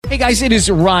Hey guys, it is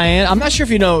Ryan. I'm not sure if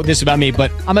you know this about me, but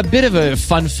I'm a bit of a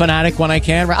fun fanatic when I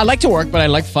can. I like to work, but I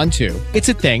like fun too. It's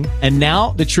a thing. And now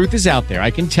the truth is out there.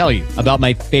 I can tell you about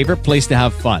my favorite place to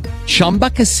have fun. Chumba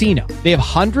Casino. They have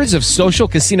hundreds of social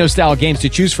casino style games to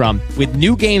choose from with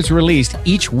new games released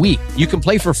each week. You can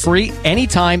play for free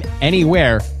anytime,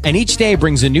 anywhere. And each day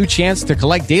brings a new chance to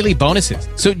collect daily bonuses.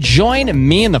 So join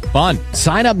me in the fun.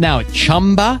 Sign up now at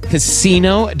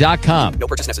ChumbaCasino.com. No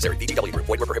purchase necessary. VGW Group.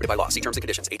 Void where prohibited by law. See terms and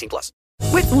conditions. 18+.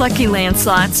 With Lucky Land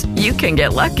Slots, you can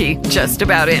get lucky just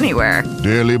about anywhere.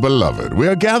 Dearly beloved, we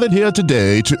are gathered here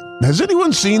today to... Has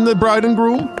anyone seen the bride and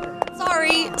groom?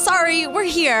 Sorry, we're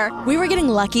here. We were getting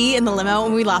lucky in the limo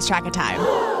and we lost track of time.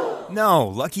 No,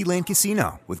 Lucky Land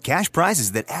Casino, with cash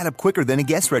prizes that add up quicker than a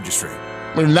guest registry.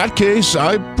 In that case,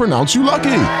 I pronounce you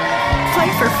lucky.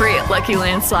 Play for free at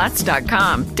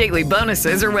LuckyLandSlots.com. Daily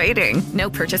bonuses are waiting. No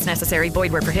purchase necessary.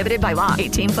 Void where prohibited by law.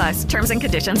 18+. Terms and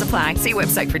conditions apply. See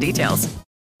website for details.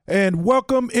 And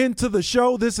welcome into the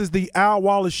show. This is the Al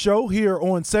Wallace Show here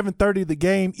on 730 The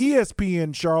Game,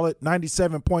 ESPN Charlotte,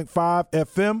 97.5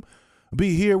 FM.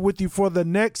 Be here with you for the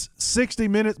next 60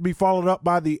 minutes. Be followed up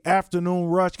by the afternoon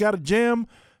rush. Got a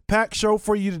jam-packed show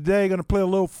for you today. Going to play a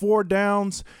little 4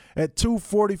 downs at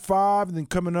 2:45, and then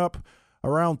coming up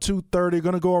around 2:30.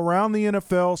 Going to go around the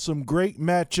NFL, some great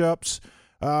matchups.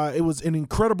 It was an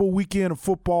incredible weekend of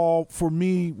football for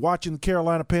me, watching the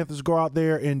Carolina Panthers go out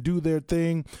there and do their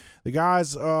thing. The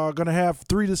guys are going to have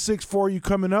 3 to 6 for you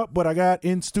coming up, but I got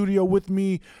in studio with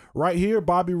me right here,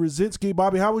 Bobby Rosinski.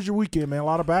 Bobby, how was your weekend, man? A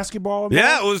lot of basketball involved?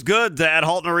 Yeah, it was good at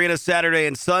Halton Arena Saturday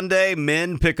and Sunday.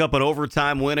 Men pick up an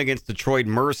overtime win against Detroit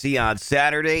Mercy on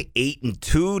Saturday,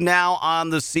 8-2 now on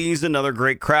the season. Another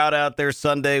great crowd out there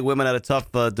Sunday. Women had a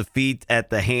tough defeat at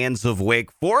the hands of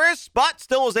Wake Forest, but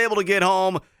still was able to get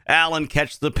home. Allen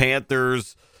catch the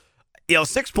Panthers.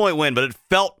 6-point win, but it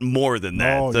felt more than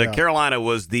that. Yeah. Carolina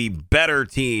was the better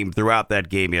team throughout that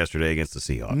game yesterday against the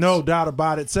Seahawks. No doubt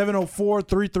about it.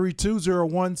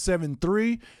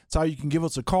 704-332-0173. That's how you can give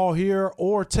us a call here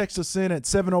or text us in at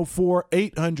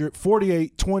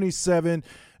 704-800-4827. And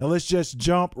let's just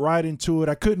jump right into it.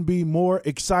 I couldn't be more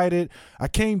excited. I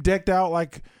came decked out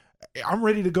like I'm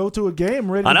ready to go to a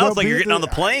game. I know, it's like you're getting on the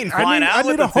plane, flying out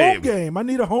with the team. I need a home game. I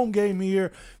need a home game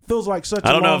here. Feels like such a long time.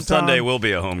 I don't know if Sunday will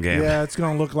be a home game. Yeah, it's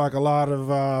going to look like a lot of,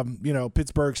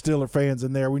 Pittsburgh Steelers fans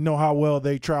in there. We know how well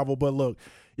they travel. But, look,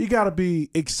 you got to be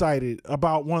excited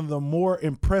about one of the more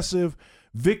impressive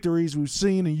victories we've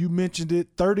seen. And you mentioned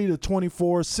it, 30-24,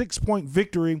 6-point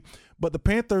victory. But the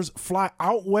Panthers fly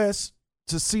out west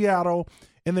to Seattle,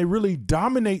 and they really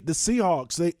dominate the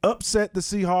Seahawks. They upset the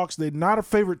Seahawks. They're not a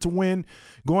favorite to win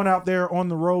going out there on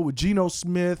the road with Geno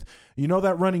Smith. You know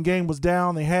that running game was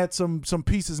down. They had some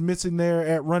pieces missing there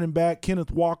at running back.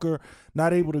 Kenneth Walker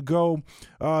not able to go.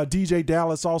 DJ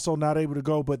Dallas also not able to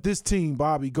go. But this team,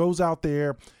 Bobby, goes out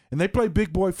there, and they play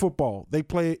big boy football. They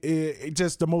play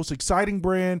just the most exciting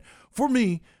brand, for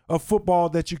me, of football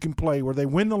that you can play, where they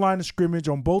win the line of scrimmage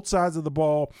on both sides of the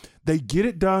ball. They get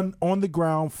it done on the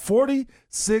ground.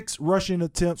 46 rushing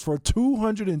attempts for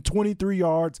 223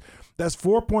 yards. That's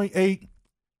 4.8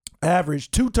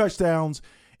 average, 2 touchdowns.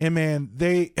 And, man,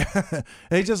 they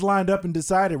just lined up and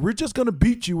decided, we're just going to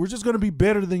beat you. We're just going to be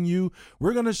better than you.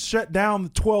 We're going to shut down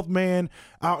the 12th man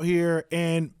out here.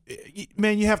 And,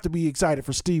 man, you have to be excited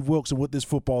for Steve Wilks and what this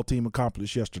football team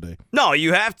accomplished yesterday. No,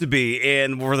 you have to be.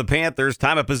 And for the Panthers,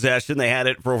 time of possession, they had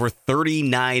it for over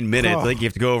 39 minutes. I think you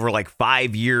have to go over like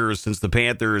 5 years since the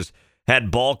Panthers had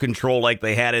ball control like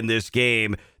they had in this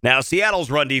game. Now,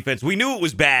 Seattle's run defense, we knew it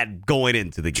was bad going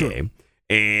into the game.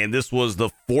 And this was the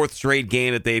 4th straight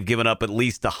game that they've given up at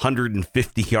least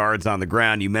 150 yards on the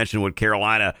ground. You mentioned what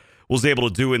Carolina was able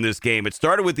to do in this game. It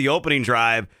started with the opening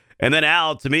drive, and then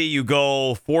Al, to me, you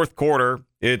go 4th quarter.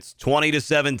 It's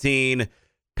 20-17.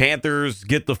 Panthers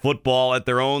get the football at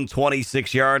their own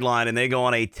 26-yard line, and they go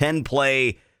on a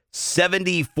 10-play,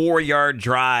 74-yard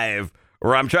drive,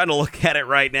 where I'm trying to look at it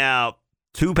right now.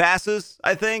 2 passes,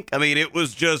 I think. I mean, it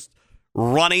was just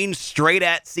running straight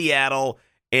at Seattle,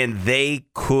 and they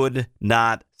could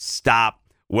not stop,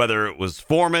 whether it was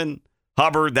Foreman,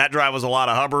 Hubbard. That drive was a lot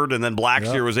of Hubbard, and then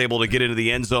Blackshear was able to get into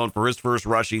the end zone for his first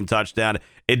rushing touchdown.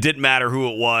 It didn't matter who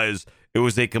it was. It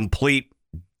was a complete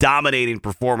dominating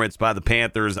performance by the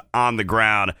Panthers on the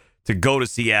ground to go to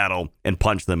Seattle and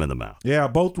punch them in the mouth. Yeah,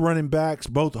 both running backs,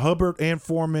 both Hubbard and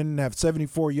Foreman, have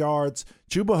 74 yards.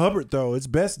 Chuba Hubbard, though, his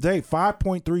best day,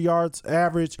 5.3 yards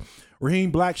average.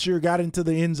 Raheem Blackshear got into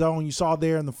the end zone. You saw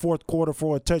there in the 4th quarter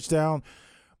for a touchdown.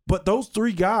 But those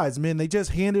three guys, man, they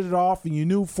just handed it off, and you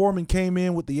knew Foreman came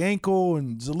in with the ankle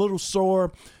and was a little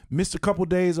sore, missed a couple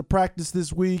days of practice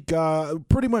this week,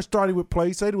 pretty much started with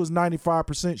play, said it was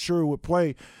 95% sure it would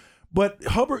play. But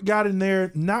Hubbard got in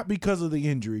there not because of the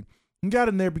injury. He got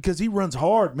in there because he runs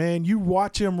hard, man. You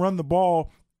watch him run the ball,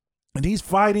 and he's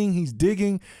fighting, he's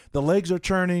digging, the legs are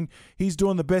churning, he's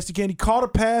doing the best he can. He caught a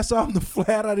pass out in the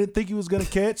flat I didn't think he was going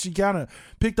to catch. He kind of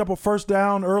picked up a first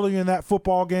down earlier in that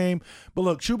football game. But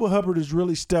look, Chuba Hubbard has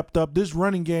really stepped up. This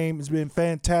running game has been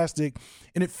fantastic,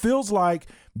 and it feels like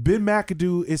Ben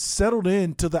McAdoo is settled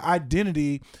into the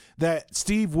identity that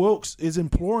Steve Wilks is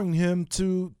imploring him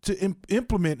to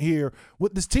implement here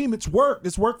with this team. It's worked.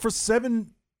 It's worked for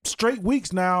 7 straight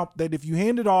weeks now, that if you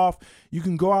hand it off, you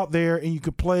can go out there and you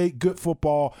can play good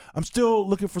football. I'm still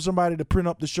looking for somebody to print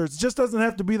up the shirts. It just doesn't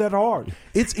have to be that hard.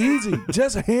 It's easy.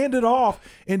 Just hand it off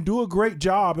and do a great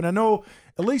job. And I know,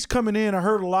 at least coming in, I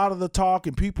heard a lot of the talk,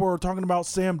 and people are talking about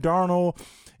Sam Darnold,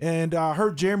 and I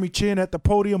heard Jeremy Chin at the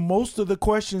podium. Most of the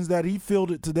questions that he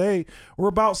fielded today were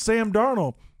about Sam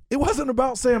Darnold. It wasn't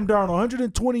about Sam Darnold.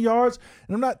 120 yards,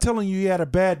 and I'm not telling you he had a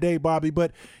bad day, Bobby,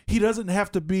 but he doesn't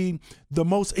have to be the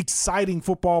most exciting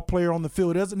football player on the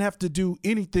field. He doesn't have to do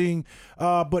anything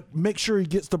but make sure he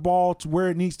gets the ball to where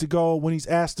it needs to go when he's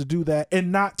asked to do that and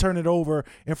not turn it over.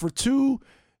 And for 2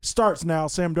 starts now,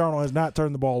 Sam Darnold has not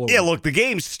turned the ball over. Yeah, look, the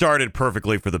game started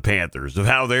perfectly for the Panthers, of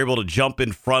how they're able to jump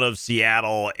in front of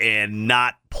Seattle and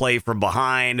not play from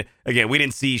behind. Again, we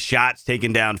didn't see shots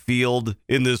taken downfield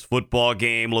in this football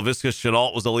game. Laviska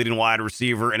Shenault was the leading wide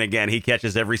receiver, and again, he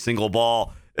catches every single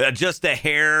ball. Just a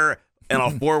hair and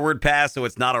a forward pass, so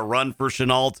it's not a run for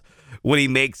Shenault when he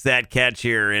makes that catch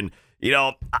here. And, you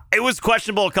know, it was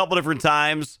questionable a couple different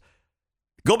times.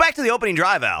 Go back to the opening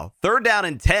drive, Al. 3rd down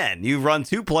and 10. You run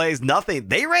 2 plays, nothing.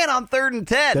 They ran on 3rd and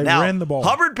 10. They ran the ball.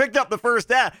 Hubbard picked up the first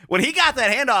down. When he got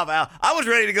that handoff, Al, I was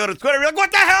ready to go to Twitter and be like,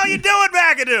 what the hell are you doing,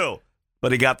 McAdoo?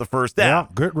 But he got the first down. Yeah,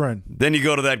 good run. Then you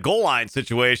go to that goal line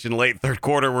situation late 3rd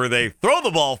quarter where they throw the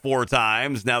ball 4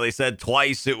 times. Now they said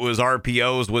twice it was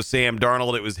RPOs with Sam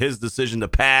Darnold. It was his decision to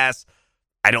pass.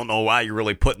 I don't know why you're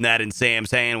really putting that in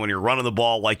Sam's hand when you're running the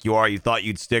ball like you are. You thought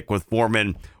you'd stick with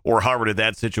Foreman or Hubbard at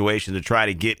that situation to try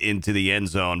to get into the end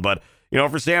zone. But, you know,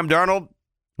 for Sam Darnold,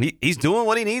 he's doing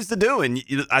what he needs to do. And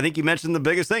I think you mentioned the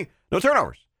biggest thing, no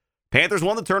turnovers. Panthers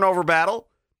won the turnover battle,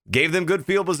 gave them good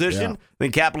field position,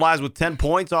 then capitalized with 10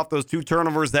 points off those 2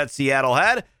 turnovers that Seattle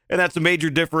had. And that's a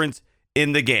major difference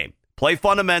in the game. Play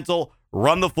fundamental,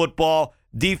 run the football.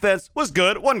 Defense was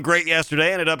good. Wasn't great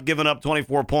yesterday. Ended up giving up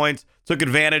 24 points. Took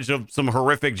advantage of some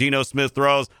horrific Geno Smith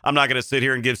throws. I'm not going to sit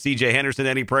here and give C.J. Henderson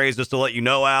any praise, just to let you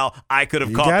know, Al. I could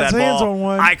have caught that ball.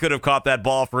 I could have caught that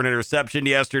ball for an interception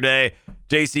yesterday.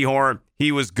 J.C. Horn,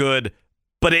 he was good.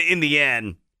 But in the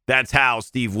end, that's how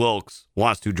Steve Wilks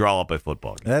wants to draw up a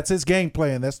football game. That's his game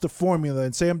plan. That's the formula.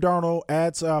 And Sam Darnold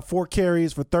adds 4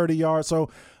 carries for 30 yards. So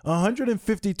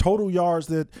 150 total yards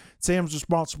that Sam's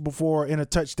responsible for in a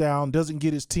touchdown. Doesn't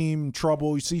get his team in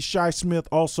trouble. You see Shi Smith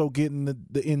also getting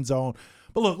the end zone.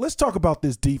 But look, let's talk about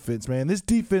this defense, man. This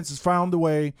defense has found a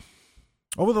way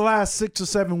over the last 6 or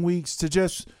 7 weeks to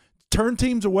just turn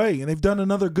teams away. And they've done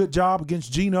another good job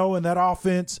against Geno and that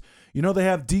offense. You know, they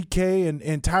have DK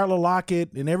and Tyler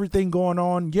Lockett and everything going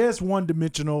on. Yes,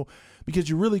 one-dimensional because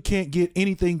you really can't get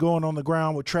anything going on the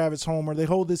ground with Travis Homer. They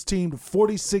hold this team to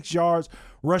 46 yards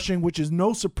rushing, which is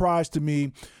no surprise to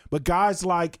me. But guys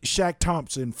like Shaq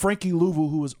Thompson, Frankie Louvu,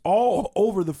 who was all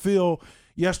over the field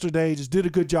yesterday, just did a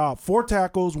good job. 4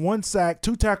 tackles, 1 sack,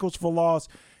 2 tackles for loss,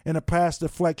 and a pass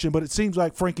deflection. But it seems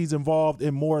like Frankie's involved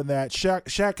in more than that.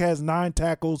 Shaq has 9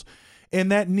 tackles. And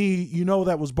that knee, you know,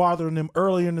 that was bothering him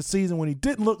earlier in the season when he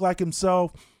didn't look like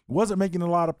himself, wasn't making a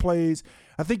lot of plays.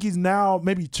 I think he's now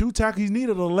maybe 2 tackles. He's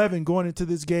needed 11 going into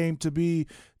this game to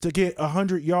get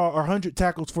 100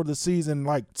 tackles for the season,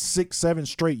 like 6-7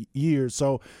 straight years.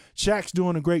 So Shaq's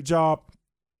doing a great job.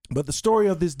 But the story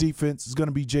of this defense is going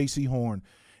to be J.C. Horn.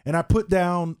 And I put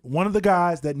down one of the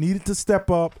guys that needed to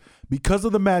step up because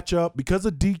of the matchup, because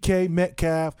of DK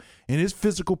Metcalf and his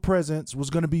physical presence was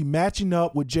going to be matching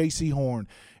up with J.C. Horn.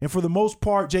 And for the most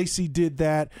part, J.C. did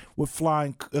that with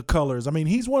flying colors. I mean,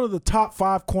 he's one of the top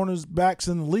 5 cornerbacks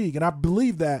in the league, and I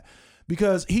believe that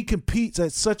because he competes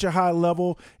at such a high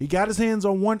level. He got his hands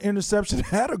on 1 interception,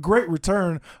 had a great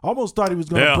return. Almost thought he was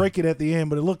going to break it at the end,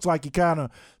 but it looks like he kind of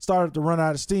started to run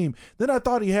out of steam. Then I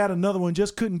thought he had another one,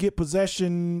 just couldn't get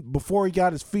possession before he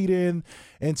got his feet in.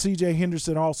 And C.J.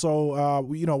 Henderson also,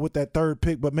 with that 3rd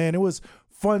pick. But, man, it was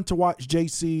fun to watch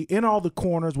JC in all the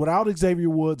corners without Xavier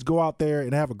Woods go out there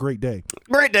and have a great day.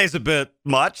 Great day's a bit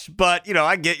much, but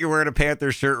I get you're wearing a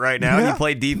Panthers shirt right now. Yeah. You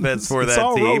play defense for It's that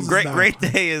all team. roses Great now. great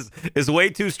day is way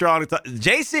too strong.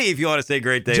 JC, if you want to say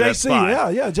great day, that's JC,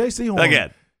 fine. yeah, JC Horn.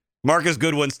 Again, Marcus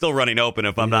Goodwin's still running open,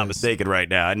 if I'm not Yes. mistaken, right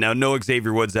now. And now no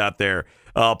Xavier Woods out there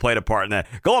played a part in that.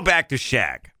 Going back to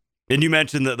Shaq, and you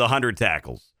mentioned the 100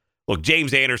 tackles. Look,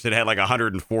 James Anderson had like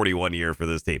 141 year for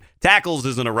this team. Tackles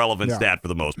isn't a relevant stat for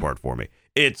the most part for me.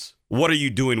 It's what are you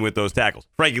doing with those tackles?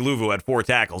 Frankie Louvu had 4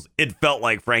 tackles. It felt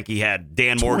like Frankie had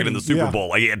Dan Morgan in the Super Bowl.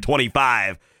 Like he had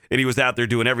 25, and he was out there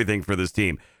doing everything for this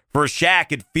team. For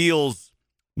Shaq, it feels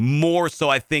more so,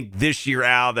 I think, this year,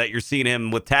 Al, that you're seeing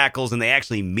him with tackles, and they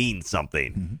actually mean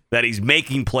something. Mm-hmm. That he's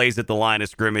making plays at the line of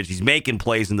scrimmage. He's making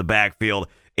plays in the backfield,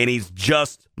 and he's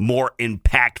just more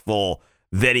impactful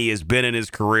than he has been in his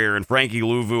career. And Frankie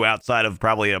Louvu, outside of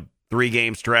probably a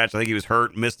 3-game stretch, I think he was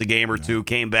hurt, missed a game or two,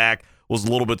 came back, was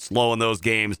a little bit slow in those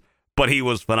games, but he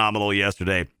was phenomenal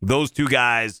yesterday. Those two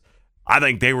guys, I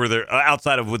think they were there,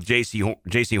 outside of with J.C.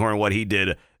 Horn, what he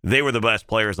did, they were the best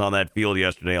players on that field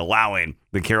yesterday, allowing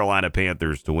the Carolina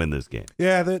Panthers to win this game.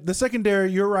 Yeah, the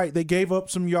secondary, you're right. They gave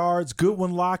up some yards.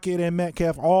 Goodwin, Lockett, and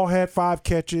Metcalf all had 5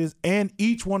 catches, and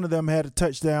each one of them had a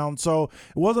touchdown. So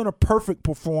it wasn't a perfect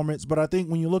performance, but I think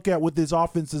when you look at what this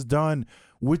offense has done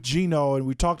with Geno, and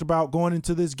we talked about going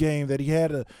into this game that he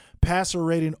had a passer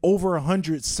rating over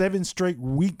 100 7 straight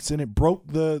weeks, and it broke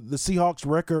the Seahawks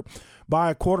record by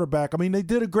a quarterback. I mean, they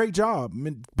did a great job. I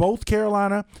mean, both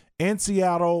Carolina and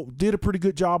Seattle did a pretty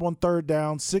good job on third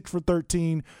down, 6 for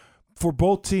 13 for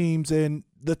both teams, and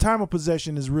the time of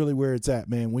possession is really where it's at,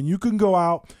 man. When you can go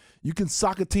out, you can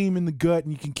sock a team in the gut,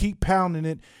 and you can keep pounding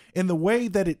it, and the way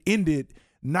that it ended,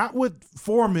 not with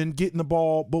Foreman getting the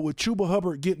ball, but with Chuba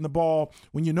Hubbard getting the ball,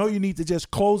 when you know you need to just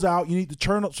close out, you need to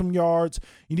turn up some yards,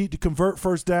 you need to convert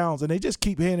first downs, and they just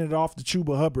keep handing it off to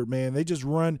Chuba Hubbard, man. They just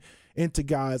run into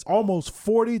guys. Almost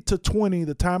 40-20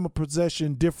 the time of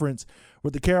possession difference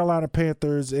with the Carolina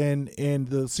Panthers and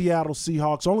the Seattle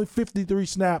Seahawks. Only 53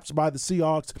 snaps by the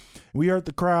Seahawks. We heard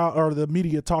the crowd or the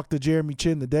media talk to Jeremy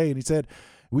Chin today, and he said,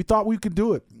 we thought we could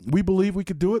do it. We believe we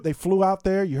could do it. They flew out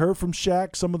there. You heard from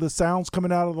Shaq, some of the sounds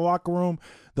coming out of the locker room.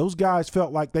 Those guys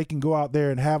felt like they can go out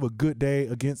there and have a good day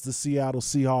against the Seattle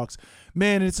Seahawks.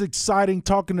 Man, it's exciting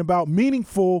talking about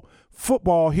meaningful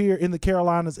football here in the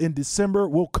Carolinas in December.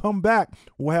 We'll come back.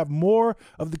 We'll have more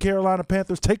of the Carolina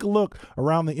Panthers. Take a look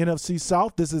around the NFC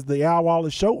South. This is the Al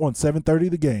Wallace Show on 730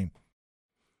 The Game.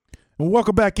 And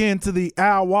welcome back into the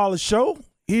Al Wallace Show.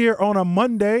 Here on a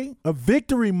Monday, a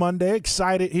victory Monday.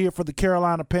 Excited here for the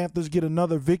Carolina Panthers get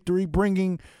another victory,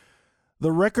 bringing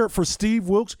the record for Steve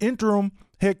Wilks, interim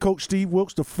head coach Steve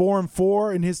Wilks, to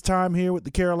 4-4 in his time here with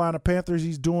the Carolina Panthers.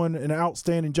 He's doing an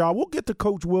outstanding job. We'll get to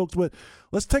Coach Wilks, but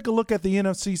let's take a look at the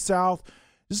NFC South.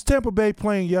 This is Tampa Bay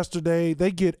playing yesterday.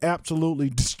 They get absolutely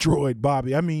destroyed,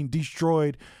 Bobby. I mean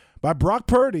destroyed by Brock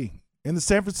Purdy and the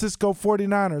San Francisco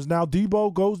 49ers. Now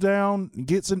Debo goes down,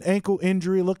 gets an ankle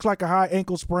injury. It looks like a high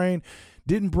ankle sprain.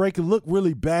 Didn't break. It looked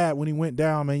really bad when he went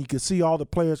down, man. You could see all the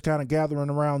players kind of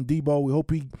gathering around Debo. We hope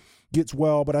he gets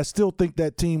well, but I still think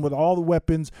that team with all the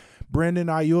weapons, Brandon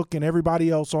Ayuk and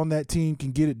everybody else on that team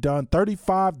can get it done.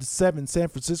 35-7, San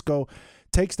Francisco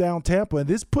takes down Tampa, and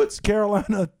this puts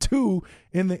Carolina 2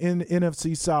 in the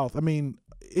NFC South. I mean,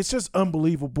 it's just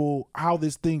unbelievable how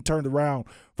this thing turned around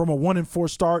from a 1-4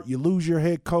 start. You lose your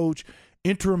head coach,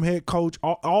 interim head coach,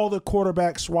 all the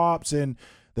quarterback swaps, and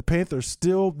the Panthers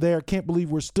still there. Can't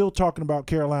believe we're still talking about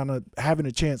Carolina having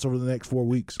a chance over the next 4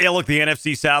 weeks. Yeah, look, the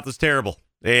NFC South is terrible.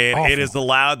 It has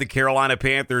allowed the Carolina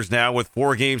Panthers now, with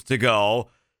 4 games to go,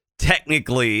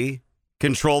 technically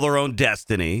control their own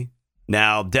destiny.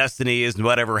 Now, destiny is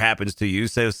whatever happens to you.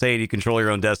 So saying you control your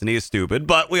own destiny is stupid,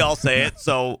 but we all say it,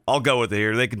 so I'll go with it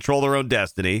here. They control their own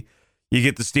destiny. You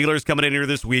get the Steelers coming in here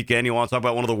this weekend. You want to talk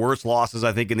about one of the worst losses,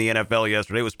 I think, in the NFL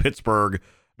yesterday was Pittsburgh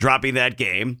dropping that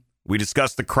game. We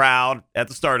discussed the crowd at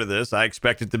the start of this. I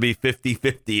expect it to be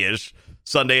 50-50-ish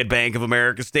Sunday at Bank of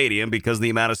America Stadium because of the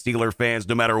amount of Steeler fans,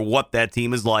 no matter what that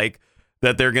team is like,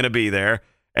 that they're going to be there.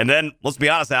 And then, let's be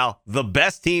honest, Al, the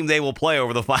best team they will play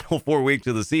over the final 4 weeks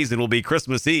of the season will be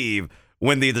Christmas Eve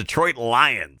when the Detroit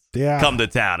Lions come to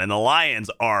town. And the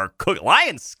Lions are cooked.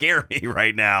 Lions scare me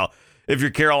right now if you're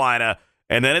Carolina.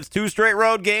 And then it's 2 straight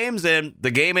road games, and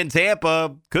the game in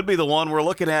Tampa could be the one we're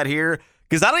looking at here.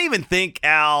 Because I don't even think,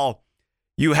 Al,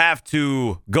 you have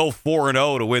to go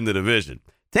 4-0 to win the division.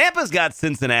 Tampa's got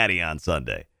Cincinnati on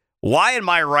Sunday. Why in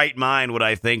my right mind would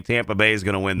I think Tampa Bay is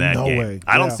going to win that game? No way.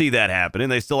 I don't see that happening.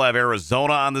 They still have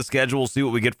Arizona on the schedule. We'll see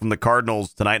what we get from the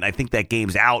Cardinals tonight. And I think that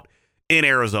game's out in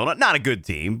Arizona. Not a good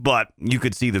team, but you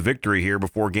could see the victory here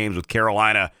before games with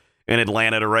Carolina and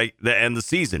Atlanta to end the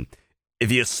season.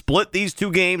 If you split these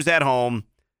two games at home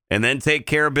and then take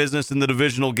care of business in the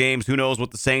divisional games, who knows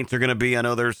what the Saints are going to be. I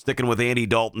know they're sticking with Andy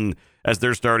Dalton as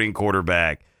their starting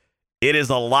quarterback. It is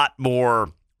a lot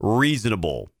more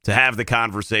reasonable to have the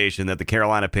conversation that the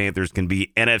Carolina Panthers can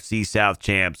be NFC South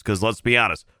champs, because let's be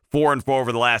honest, 4-4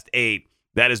 over the last 8,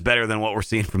 that is better than what we're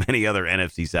seeing from any other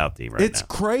NFC South team right now. It's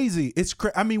crazy.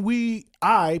 I mean,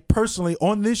 I personally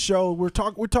on this show, we're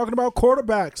talking about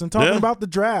quarterbacks and talking about the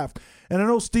draft. And I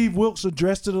know Steve Wilks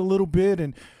addressed it a little bit,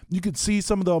 and you could see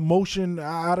some of the emotion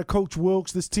out of Coach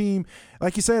Wilks. This team,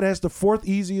 like you said, has the 4th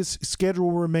easiest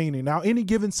schedule remaining. Now, any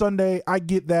given Sunday, I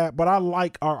get that, but I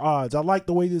like our odds. I like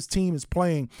the way this team is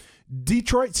playing.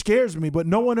 Detroit scares me, but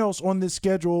no one else on this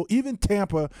schedule, even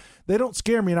Tampa, they don't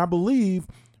scare me. And I believe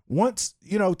once,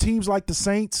 teams like the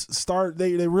Saints start,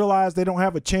 they realize they don't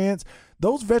have a chance,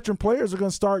 those veteran players are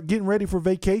going to start getting ready for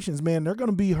vacations, man. They're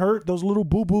going to be hurt. Those little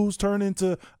boo-boos turn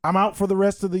into, I'm out for the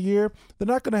rest of the year. They're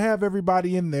not going to have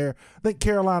everybody in there. I think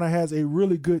Carolina has a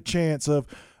really good chance of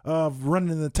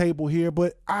running the table here,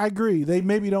 but I agree. They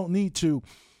maybe don't need to.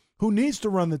 Who needs to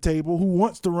run the table? Who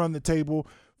wants to run the table?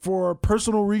 For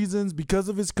personal reasons, because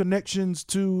of his connections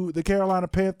to the Carolina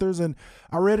Panthers. And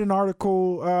I read an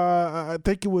article, I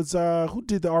think it was, who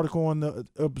did the article on the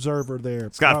Observer there?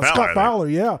 Scott Fowler. Scott Fowler,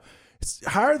 yeah.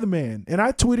 Hire the man. And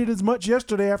I tweeted as much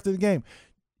yesterday after the game.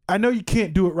 I know you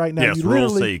can't do it right now. Yes, you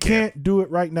literally can't do it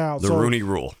right now. The Rooney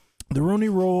Rule. The Rooney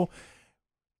Rule.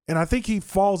 And I think he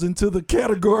falls into the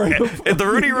category of the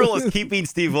Rooney Rule is keeping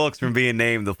Steve Wilks from being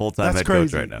named the full-time head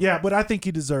coach right now. Yeah, but I think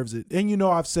he deserves it. And,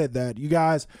 I've said that. You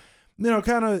guys,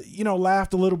 kind of,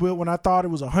 laughed a little bit when I thought it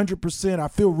was 100%. I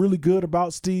feel really good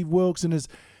about Steve Wilks, and it's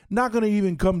not going to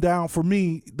even come down, for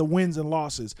me, the wins and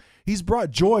losses. He's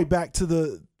brought joy back to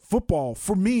the football.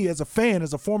 For me, as a fan,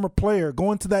 as a former player,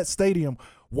 going to that stadium,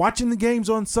 watching the games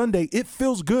on Sunday, it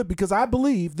feels good because I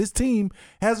believe this team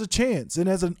has a chance. And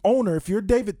as an owner, if you're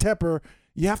David Tepper,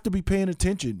 you have to be paying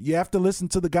attention. You have to listen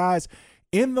to the guys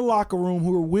in the locker room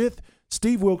who are with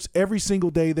Steve Wilks every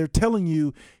single day. They're telling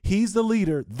you he's the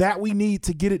leader that we need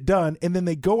to get it done. And then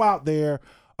they go out there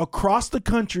across the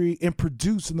country and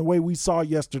produce in the way we saw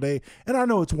yesterday. And I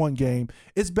know it's one game.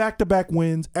 It's back-to-back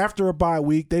wins after a bye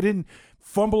week. They didn't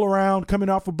fumble around coming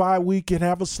off a bye week and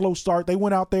have a slow start. They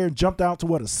went out there and jumped out to,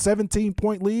 a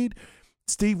 17-point lead?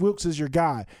 Steve Wilks is your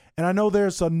guy. And I know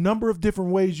there's a number of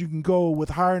different ways you can go with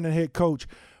hiring a head coach,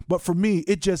 but for me,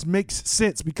 it just makes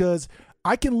sense because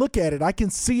I can look at it. I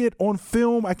can see it on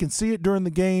film. I can see it during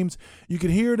the games. You can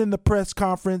hear it in the press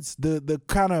conference, the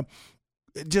kind of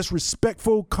just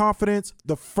respectful confidence,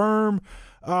 the firm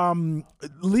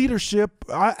leadership,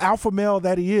 alpha male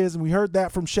that he is, and we heard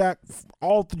that from Shaq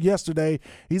yesterday.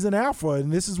 He's an alpha,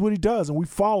 and this is what he does, and we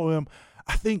follow him.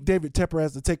 I think David Tepper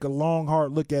has to take a long,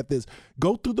 hard look at this.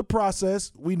 Go through the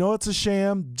process. We know it's a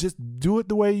sham. Just do it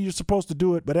the way you're supposed to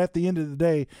do it, but at the end of the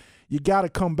day, you got to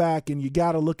come back and you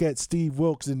got to look at Steve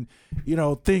Wilks and,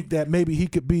 think that maybe he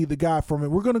could be the guy from it.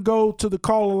 We're going to go to the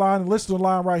caller line and listener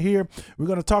line right here. We're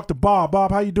going to talk to Bob.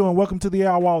 Bob, how you doing? Welcome to the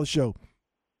Al Wallace Show.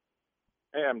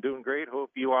 Hey, I'm doing great.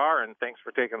 Hope you are, and thanks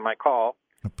for taking my call.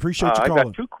 Appreciate you calling. I've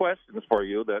got 2 questions for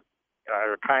you that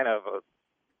are kind of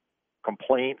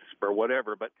complaints or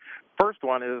whatever. But first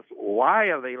one is, why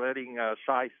are they letting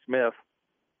Shi Smith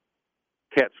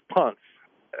catch punts?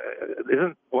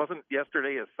 Wasn't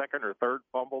yesterday his 2nd or 3rd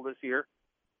fumble this year?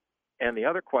 And the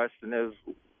other question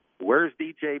is, where's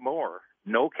DJ Moore?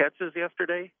 No catches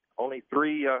yesterday, only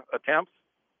 3 attempts.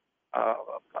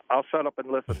 I'll shut up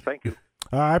and listen. Thank you.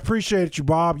 I appreciate you,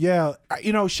 Bob. Yeah,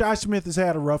 Shi Smith has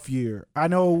had a rough year. I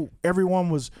know everyone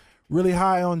was really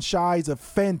high on Shi. He's a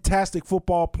fantastic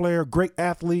football player, great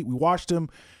athlete. We watched him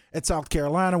at South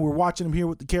Carolina. We're watching him here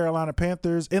with the Carolina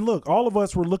Panthers. And look, all of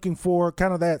us were looking for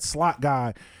kind of that slot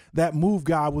guy, that move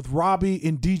guy with Robbie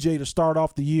and DJ to start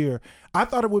off the year. I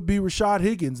thought it would be Rashad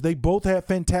Higgins. They both had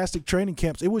fantastic training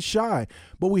camps. It was Shi,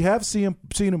 but we have seen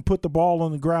him put the ball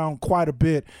on the ground quite a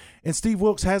bit. And Steve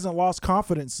Wilks hasn't lost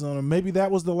confidence in him. Maybe that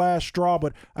was the last straw,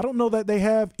 but I don't know that they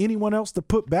have anyone else to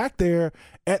put back there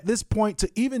at this point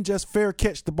to even just fair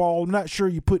catch the ball. I'm not sure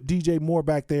you put DJ Moore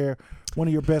back there, one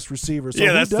of your best receivers. So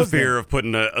yeah, that's the fear of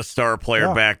putting a star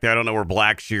player back there. I don't know where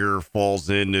Blackshear falls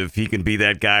in, if he can be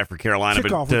that guy for Carolina.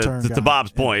 Kickoff But to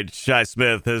Bob's point, Shi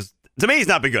Smith has, to me, he's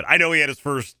not been good. I know he had his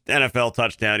first NFL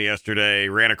touchdown yesterday,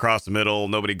 ran across the middle,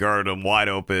 nobody guarded him, wide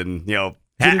open.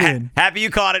 Happy you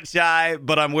caught it, Shi,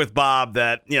 but I'm with Bob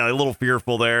that, a little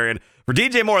fearful there. And for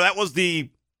DJ Moore, that was the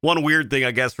one weird thing,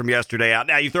 I guess, from yesterday out.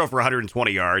 Now, you throw for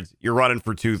 120 yards. You're running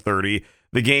for 230.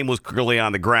 The game was clearly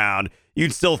on the ground.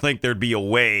 you'd still think there'd be a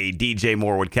way DJ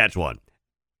Moore would catch one.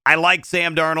 I like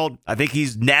Sam Darnold. I think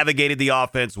he's navigated the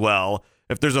offense well.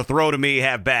 If there's a throw to me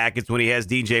have back, it's when he has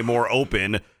DJ Moore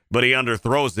open, but he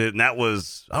underthrows it. And that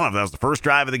was, I don't know if that was the first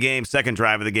drive of the game, second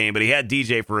drive of the game, but he had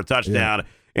DJ for a touchdown,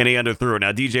 and he underthrew it.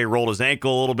 Now, DJ rolled his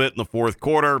ankle a little bit in the fourth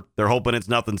quarter. They're hoping it's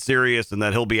nothing serious and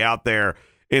that he'll be out there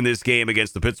in this game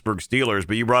against the Pittsburgh Steelers.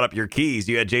 But you brought up your keys.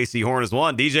 You had J.C. Horn as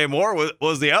one. DJ Moore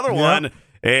was the other one.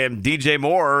 And DJ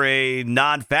Moore, a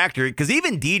non-factor. Because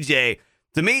even DJ,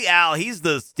 to me, Al, he's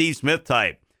the Steve Smith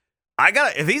type.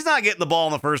 If he's not getting the ball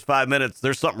in the first 5 minutes,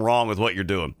 there's something wrong with what you're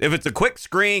doing. If it's a quick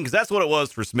screen, because that's what it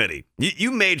was for Smitty.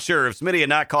 You made sure if Smitty had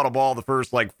not caught a ball the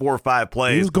first 4 or 5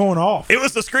 plays, he was going off. It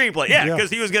was the screen play. Yeah, because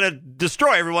he was going to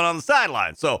destroy everyone on the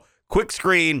sideline. So quick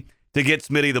screen to get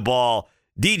Smitty the ball.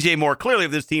 DJ Moore, clearly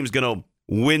if this team's going to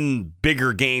win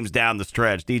bigger games down the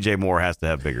stretch, DJ Moore has to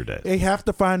have bigger days. They have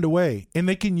to find a way, and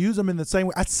they can use them in the same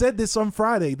way. I said this on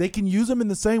Friday. They can use them in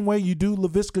the same way you do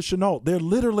Laviska Shenault. They're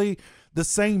literally the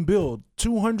same build,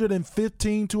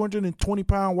 215,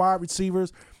 220-pound wide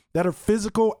receivers that are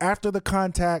physical after the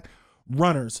contact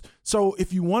runners. So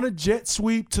if you want to jet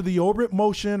sweep to the orbit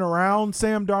motion around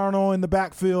Sam Darnold in the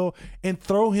backfield and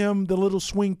throw him the little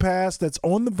swing pass that's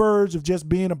on the verge of just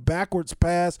being a backwards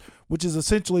pass, which is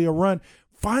essentially a run,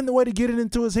 find the way to get it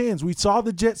into his hands. We saw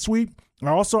the jet sweep. I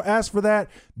also asked for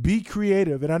that. Be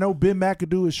creative. And I know Ben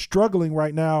McAdoo is struggling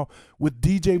right now with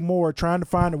DJ Moore trying to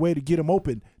find a way to get him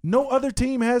open. No other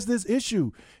team has this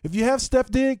issue. If you have Steph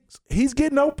Diggs, he's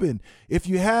getting open. If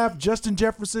you have Justin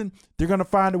Jefferson, they're going to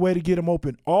find a way to get him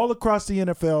open. All across the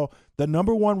NFL, the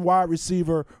number one wide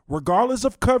receiver, regardless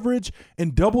of coverage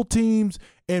and double teams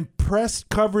and press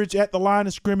coverage at the line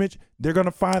of scrimmage, they're going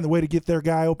to find the way to get their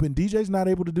guy open. DJ's not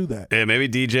able to do that. Yeah, maybe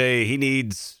DJ, he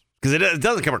needs – because it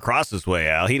doesn't come across this way,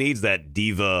 Al. He needs that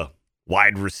diva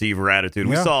wide receiver attitude.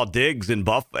 We saw Diggs in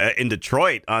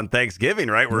Detroit on Thanksgiving,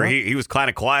 right, where he was kind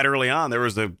of quiet early on. There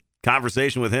was a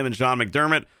conversation with him and Sean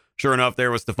McDermott. Sure enough, there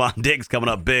was Stephon Diggs coming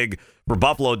up big for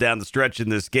Buffalo down the stretch in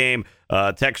this game.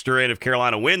 Texter in, if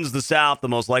Carolina wins the South, they'll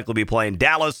most likely be playing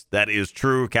Dallas. That is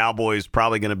true. Cowboys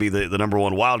probably going to be the number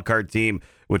one wild card team,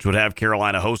 which would have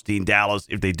Carolina hosting Dallas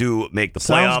if they do make the playoffs.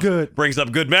 Sounds good. Brings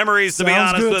up good memories, to be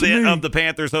honest with you, of the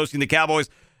Panthers hosting the Cowboys.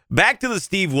 Back to the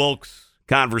Steve Wilks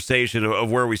conversation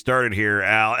of where we started here,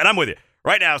 Al, and I'm with you.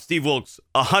 Right now, Steve Wilks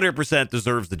 100%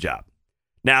 deserves the job.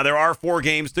 Now, there are 4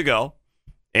 games to go.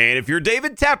 And if you're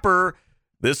David Tepper,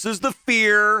 this is the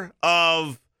fear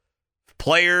of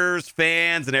players,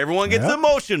 fans, and everyone gets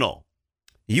emotional.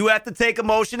 You have to take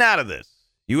emotion out of this.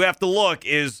 You have to look,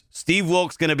 is Steve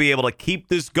Wilks going to be able to keep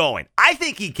this going? I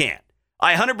think he can.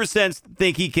 I 100%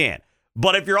 think he can.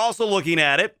 But if you're also looking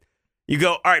at it, you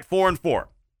go, all right, 4-4.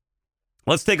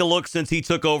 Let's take a look since he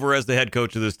took over as the head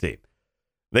coach of this team.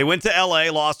 They went to L.A.,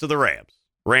 lost to the Rams.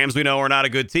 Rams, we know, are not a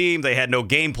good team. They had no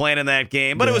game plan in that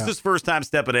game, but it was his first time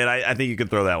stepping in. I think you can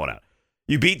throw that one out.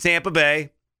 You beat Tampa Bay.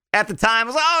 At the time, it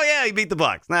was like, oh, yeah, you beat the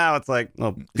Bucs. Now it's like,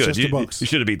 oh, good. It's just the Bucs. You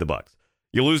should have beat the Bucs.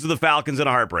 You lose to the Falcons in a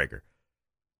heartbreaker.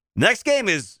 Next game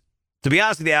is, to be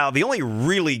honest with you, Al, the only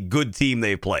really good team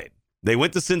they've played. They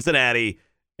went to Cincinnati,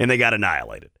 and they got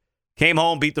annihilated. Came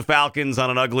home, beat the Falcons on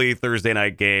an ugly Thursday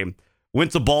night game.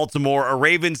 Went to Baltimore, a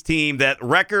Ravens team that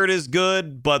record is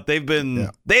good, but they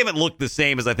haven't looked the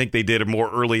same as I think they did more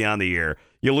early on the year.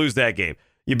 You lose that game.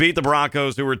 You beat the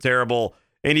Broncos, who were terrible,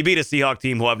 and you beat a Seahawks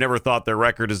team who I've never thought their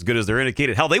record as good as they're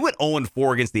indicated. Hell, they went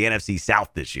 0-4 against the NFC South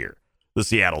this year, the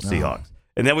Seattle Seahawks.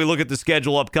 And then we look at the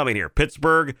schedule upcoming here.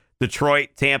 Pittsburgh,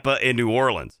 Detroit, Tampa, and New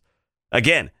Orleans.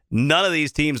 Again, none of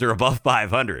these teams are above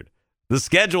 500. The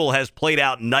schedule has played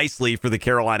out nicely for the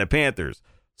Carolina Panthers.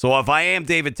 So if I am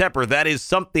David Tepper, that is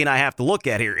something I have to look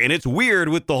at here. And it's weird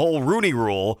with the whole Rooney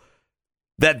Rule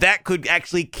that could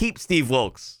actually keep Steve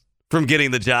Wilks from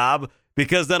getting the job,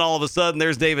 because then all of a sudden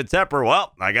there's David Tepper.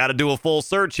 Well, I got to do a full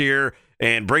search here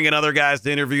and bring in other guys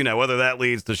to interview. Now, whether that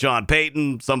leads to Sean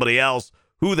Payton, somebody else,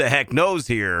 who the heck knows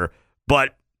here.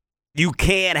 But you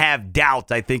can't have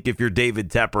doubt, I think, if you're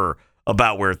David Tepper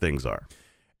about where things are.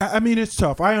 I mean, it's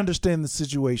tough. I understand the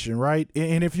situation, right?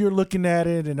 And if you're looking at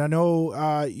it, and I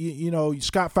know, you know,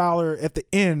 Scott Fowler at the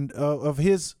end of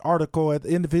his article, at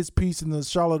the end of his piece in the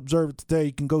Charlotte Observer today,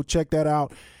 you can go check that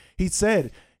out. He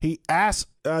said, he asked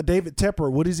David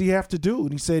Tepper, what does he have to do?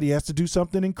 And he said he has to do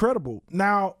something incredible.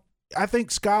 Now, I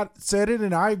think Scott said it,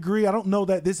 and I agree. I don't know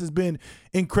that this has been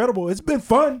incredible. It's been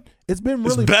fun. It's been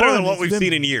really fun. It's better than what we've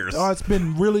seen in years. It's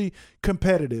been really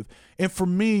competitive. And for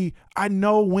me, I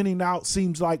know winning out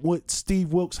seems like what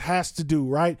Steve Wilks has to do,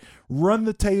 right? Run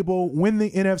the table, win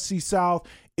the NFC South,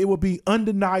 it would be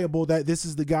undeniable that this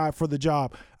is the guy for the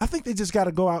job. I think they just got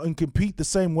to go out and compete the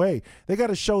same way. They got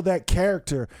to show that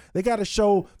character. They got to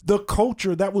show the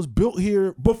culture that was built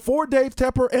here before Dave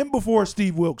Tepper and before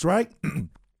Steve Wilks, right?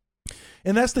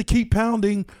 And that's the keep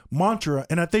pounding mantra.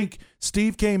 And I think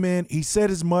Steve came in, he said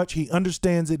as much, he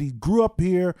understands it. He grew up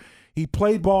here, he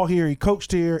played ball here, he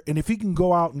coached here. And if he can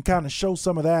go out and kind of show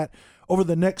some of that over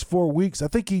the next 4 weeks, I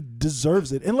think he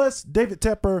deserves it. Unless David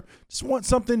Tepper just wants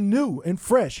something new and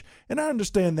fresh. And I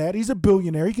understand that. He's a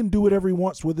billionaire. He can do whatever he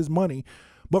wants with his money.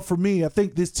 But for me, I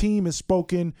think this team is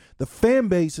spoken. The fan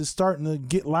base is starting to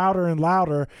get louder and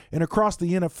louder. And across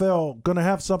the NFL, going to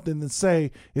have something to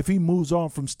say if he moves on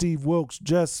from Steve Wilks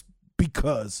just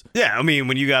because. Yeah, I mean,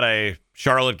 when you got a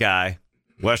Charlotte guy,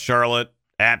 West Charlotte,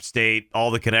 App State,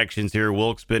 all the connections here.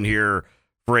 Wilks been here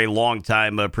for a long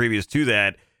time previous to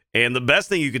that. And the best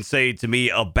thing you can say to me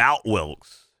about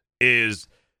Wilks is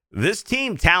this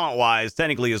team, talent-wise,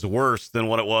 technically is worse than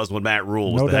what it was when Matt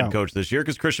Rule was head coach this year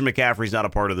because Christian McCaffrey's not a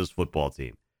part of this football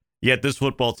team. Yet this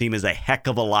football team is a heck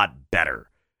of a lot better.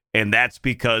 And that's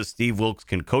because Steve Wilks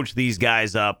can coach these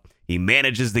guys up. He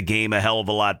manages the game a hell of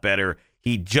a lot better.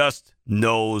 He just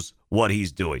knows what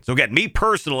he's doing. So again, me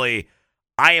personally,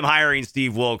 I am hiring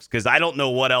Steve Wilks because I don't know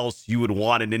what else you would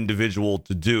want an individual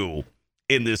to do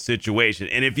in this situation.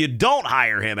 And if you don't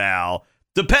hire him, Al,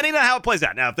 depending on how it plays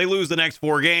out. Now, if they lose the next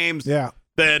 4 games,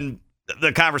 then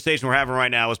the conversation we're having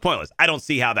right now is pointless. I don't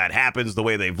see how that happens the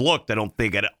way they've looked. I don't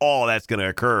think at all that's going to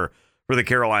occur for the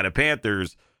Carolina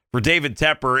Panthers. For David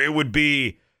Tepper, it would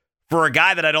be for a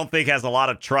guy that I don't think has a lot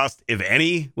of trust, if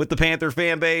any, with the Panther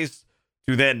fan base,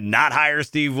 to then not hire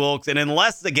Steve Wilks. And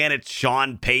unless, again, it's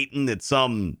Sean Payton, it's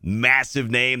some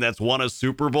massive name that's won a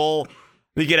Super Bowl,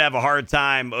 we could have a hard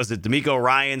time. Was it DeMeco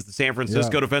Ryans, the San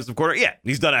Francisco defensive coordinator? Yeah,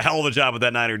 he's done a hell of a job with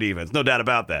that Niner defense. No doubt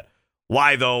about that.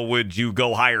 Why, though, would you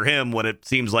go hire him when it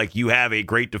seems like you have a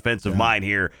great defensive mind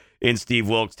here in Steve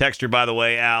Wilks? Texture, by the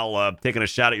way, Al, taking a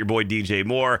shot at your boy DJ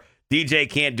Moore. DJ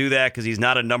can't do that because he's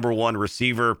not a number 1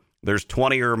 receiver. There's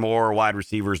 20 or more wide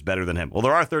receivers better than him. Well,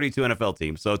 there are 32 NFL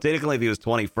teams, so technically if he was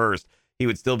 21st, he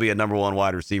would still be a number 1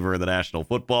 wide receiver in the National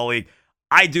Football League.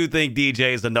 I do think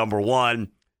DJ is the number 1.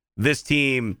 This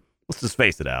team, let's just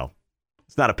face it, Al,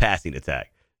 it's not a passing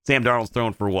attack. Sam Darnold's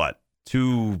thrown for what?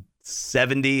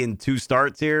 270 in 2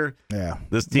 starts here? Yeah.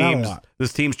 This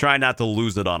team's trying not to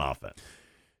lose it on offense.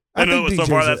 I know so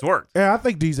far that's worked. Yeah, I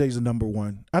think DJ's a number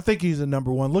 1. I think he's a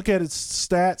number 1. Look at his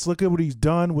stats. Look at what he's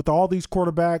done with all these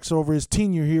quarterbacks over his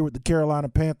tenure here with the Carolina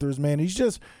Panthers, man.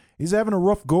 He's having a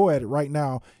rough go at it right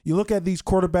now. You look at these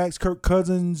quarterbacks, Kirk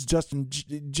Cousins, Justin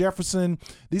Jefferson.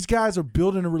 These guys are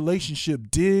building a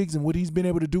relationship. Diggs and what he's been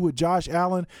able to do with Josh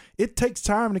Allen. It takes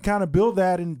time to kind of build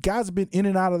that, and guys have been in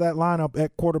and out of that lineup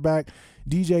at quarterback.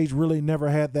 DJ's really never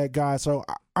had that guy. So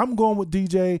I'm going with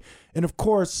DJ. And, of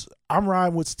course, I'm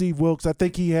riding with Steve Wilks. I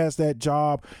think he has that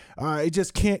job. It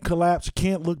just can't collapse,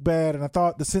 can't look bad. And I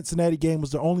thought the Cincinnati game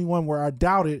was the only one where I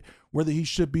doubted whether he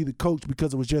should be the coach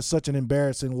because it was just such an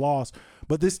embarrassing loss.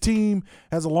 But this team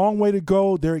has a long way to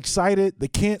go. They're excited. They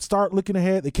can't start looking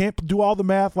ahead. They can't do all the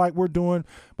math like we're doing.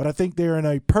 But I think they're in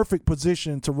a perfect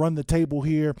position to run the table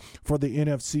here for the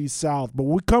NFC South. But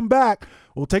when we come back,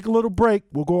 we'll take a little break.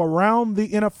 We'll go around the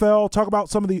NFL, talk about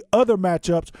some of the other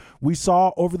matchups we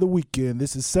saw over the weekend.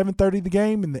 This is 7:30 The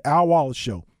Game in the Al Wallace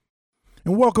Show.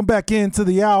 And welcome back into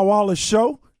the Al Wallace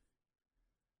Show.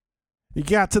 You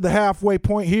got to the halfway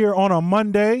point here on a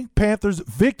Monday. Panthers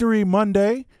victory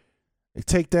Monday. They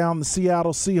take down the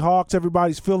Seattle Seahawks.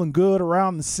 Everybody's feeling good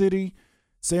around the city.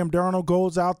 Sam Darnold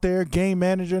goes out there, game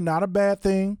manager, not a bad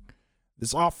thing.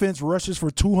 This offense rushes for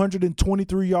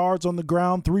 223 yards on the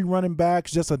ground, 3 running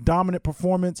backs, just a dominant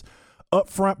performance up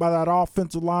front by that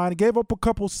offensive line. He gave up a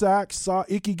couple sacks, saw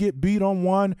Icky get beat on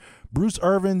one. Bruce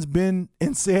Irvin's been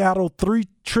in Seattle 3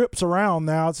 trips around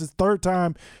now. It's his 3rd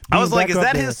time. I was like, is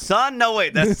that his son? No,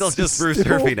 wait, that's still just Bruce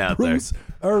Irvin out there. Bruce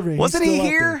Irvin. Wasn't he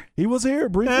here? He was here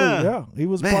briefly, yeah. He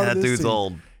was part of this that dude's team.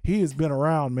 old. He has been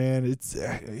around, man.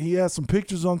 He has some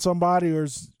pictures on somebody,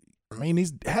 he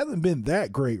hasn't been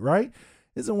that great, right?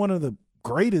 Isn't one of the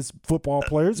greatest football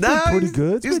players. He's been pretty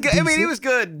good. He was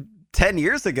good 10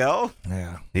 years ago.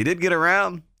 Yeah. He did get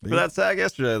around for that sack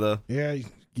yesterday, though. Yeah,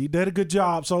 he did a good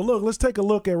job. So, look, let's take a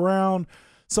look around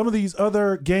some of these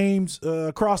other games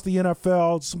across the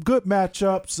NFL. Some good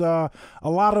matchups. A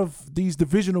lot of these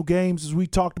divisional games, as we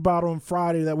talked about on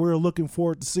Friday, that we're looking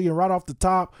forward to seeing. Right off the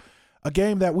top, a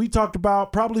game that we talked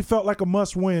about probably felt like a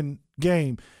must-win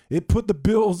game. It put the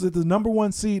Bills at the number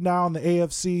 1 seed now in the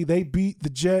AFC. They beat the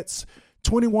Jets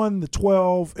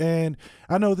 21-12, and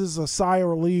I know this is a sigh of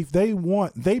relief.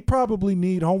 They probably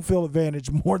need home field advantage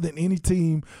more than any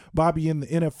team, Bobby, in the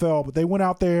NFL, but they went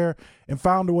out there and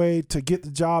found a way to get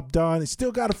the job done. They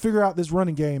still got to figure out this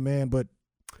running game, man, but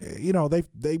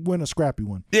they win a scrappy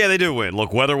one. Yeah, they do win.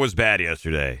 Look, weather was bad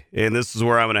yesterday, and this is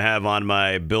where I'm going to have on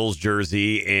my Bills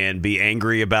jersey and be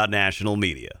angry about national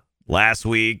media. Last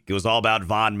week, it was all about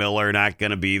Von Miller not going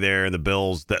to be there, and the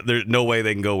Bills, there's no way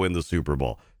they can go win the Super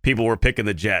Bowl. People were picking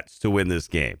the Jets to win this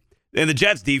game. And the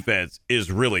Jets defense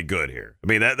is really good here. I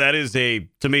mean, that is,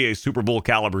 to me, a Super Bowl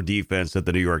caliber defense that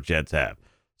the New York Jets have.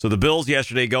 So the Bills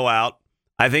yesterday go out,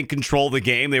 I think, control the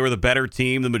game. They were the better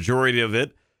team, the majority of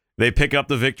it. They pick up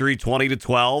the victory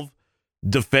 20-12.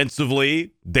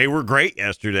 Defensively, they were great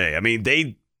yesterday. I mean,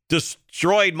 they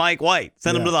destroyed Mike White,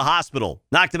 sent him to the hospital,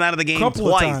 knocked him out of the game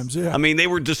twice. Times, yeah. I mean, they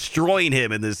were destroying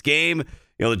him in this game.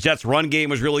 The Jets' run game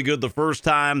was really good the first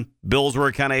time. Bills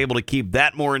were kind of able to keep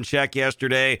that more in check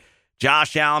yesterday.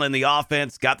 Josh Allen in the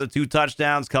offense got the 2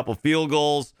 touchdowns, couple field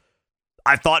goals.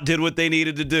 I thought did what they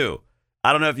needed to do.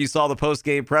 I don't know if you saw the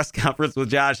post-game press conference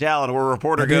with Josh Allen where a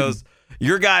reporter goes,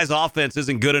 your guy's offense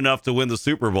isn't good enough to win the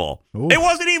Super Bowl. Ooh. It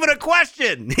wasn't even a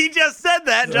question. He just said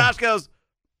that. Yeah. Josh goes,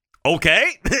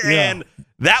 okay. And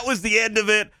that was the end of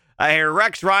it. I hear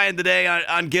Rex Ryan today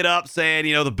on Get Up saying,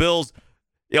 the Bills,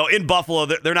 in Buffalo,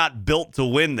 they're not built to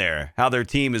win there, how their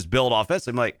team is built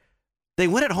offensively. I'm like, they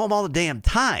win at home all the damn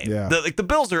time. Yeah. The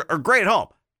Bills are great at home.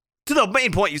 To the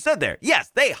main point you said there,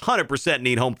 yes, they 100%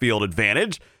 need home field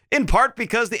advantage, in part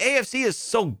because the AFC is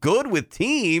so good with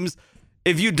teams.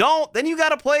 If you don't, then you got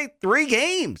to play 3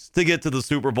 games to get to the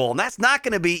Super Bowl, and that's not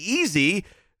going to be easy.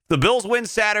 The Bills win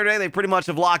Saturday. They pretty much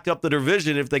have locked up the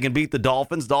division if they can beat the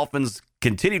Dolphins. Dolphins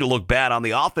continue to look bad on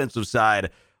the offensive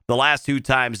side the last 2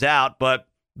 times out, but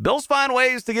Bills find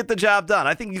ways to get the job done.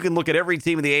 I think you can look at every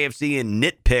team in the AFC and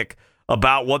nitpick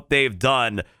about what they've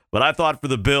done, but I thought for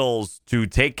the Bills to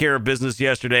take care of business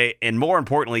yesterday and, more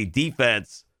importantly,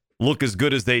 defense look as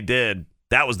good as they did,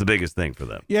 that was the biggest thing for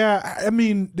them. Yeah, I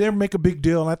mean, they make a big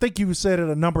deal, and I think you said it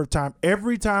a number of times.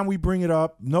 Every time we bring it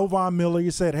up, no Von Miller,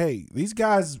 you said, hey, these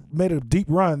guys made a deep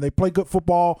run. They played good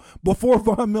football before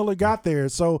Von Miller got there.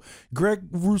 So Greg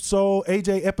Rousseau,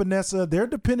 A.J. Epinesa, they're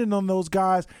dependent on those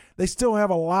guys. They still have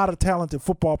a lot of talented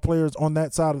football players on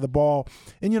that side of the ball.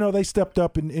 And, they stepped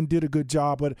up and did a good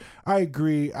job. But I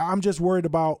agree. I'm just worried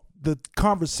about the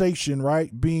conversation,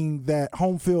 right, being that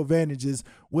home field advantage is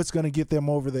what's going to get them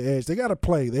over the edge. They got to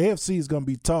play. The AFC is going to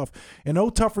be tough. And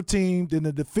no tougher team than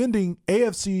the defending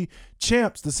AFC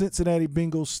champs, the Cincinnati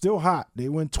Bengals, still hot. They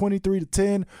win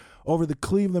 23-10 over the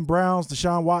Cleveland Browns.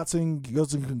 Deshaun Watson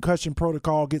goes in concussion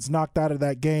protocol, gets knocked out of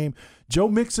that game. Joe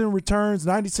Mixon returns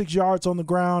 96 yards on the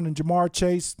ground, and Jamar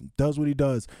Chase does what he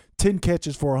does. 10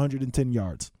 catches for 110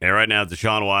 yards. And right now,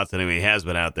 Deshaun Watson, he has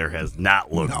been out there, has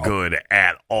not looked good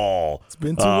at all. It's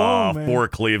been too long, man. For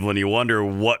Cleveland. You wonder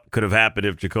what could have happened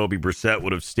if Jacoby Brissett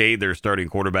would have stayed their starting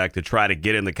quarterback to try to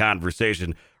get in the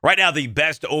conversation. Right now, the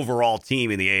best overall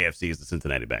team in the AFC is the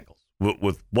Cincinnati Bengals.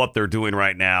 With what they're doing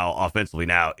right now offensively.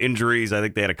 Now, injuries, I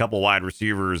think they had a couple wide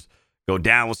receivers go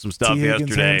down with some stuff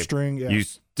yesterday. Hamstring, yeah. You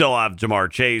still have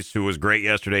Jamar Chase, who was great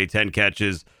yesterday, 10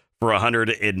 catches for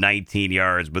 119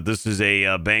 yards. But this is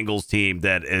a Bengals team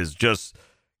that is just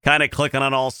kind of clicking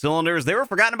on all cylinders. They were a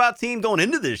forgotten about team going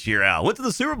into this year, Al. Went to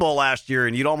the Super Bowl last year,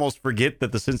 and you'd almost forget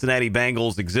that the Cincinnati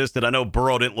Bengals existed. I know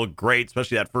Burrow didn't look great,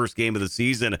 especially that first game of the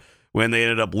season when they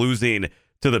ended up losing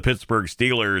to the Pittsburgh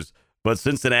Steelers. But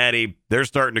Cincinnati, they're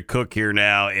starting to cook here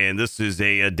now, and this is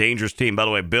a dangerous team. By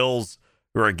the way, Bills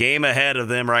are a game ahead of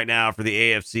them right now for the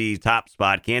AFC top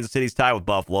spot. Kansas City's tied with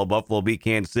Buffalo. Buffalo beat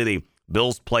Kansas City.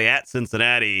 Bills play at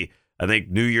Cincinnati, I think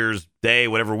New Year's Day,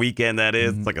 whatever weekend that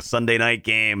is. It's like a Sunday night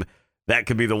game. That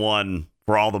could be the one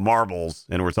for all the marbles,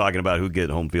 and we're talking about who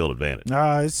get home field advantage.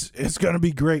 It's going to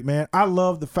be great, man. I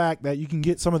love the fact that you can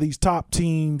get some of these top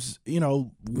teams,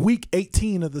 week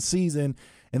 18 of the season,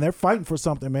 and they're fighting for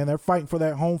something, man. They're fighting for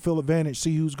that home field advantage,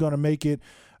 see who's going to make it.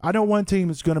 I know one team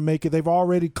is going to make it. They've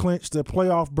already clinched the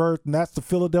playoff berth, and that's the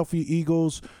Philadelphia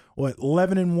Eagles.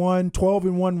 11-1,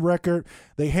 12-1 record.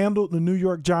 They handled the New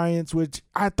York Giants, which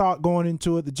I thought going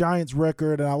into it, the Giants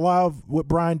record, and I love what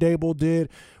Brian Daboll did.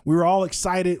 We were all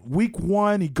excited. Week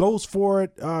 1, he goes for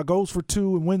it, goes for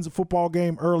 2, and wins the football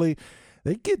game early.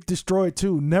 They get destroyed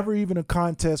too. Never even a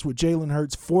contest with Jalen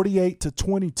Hurts,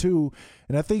 48-22.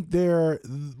 And I think they're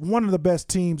one of the best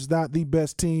teams, not the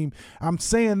best team. I'm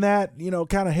saying that,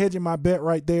 kind of hedging my bet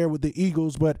right there with the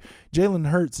Eagles, but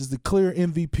Jalen Hurts is the clear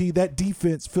MVP. That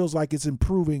defense feels like it's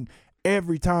improving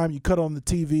every time you cut on the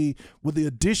TV with the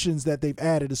additions that they've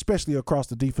added, especially across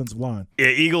the defensive line. Yeah,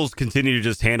 Eagles continue to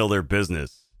just handle their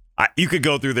business. You could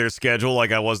go through their schedule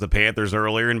like I was the Panthers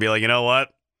earlier and be like, you know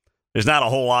what? There's not a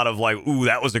whole lot of like, ooh,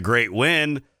 that was a great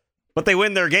win. But they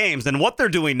win their games. And what they're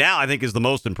doing now, I think, is the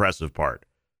most impressive part.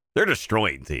 They're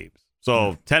destroying teams.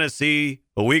 So Tennessee,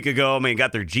 a week ago,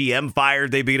 got their GM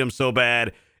fired. They beat them so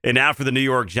bad. And now for the New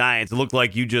York Giants, it looked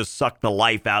like you just sucked the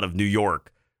life out of New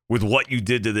York with what you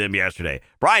did to them yesterday.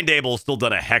 Brian Daboll has still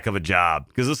done a heck of a job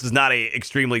because this is not an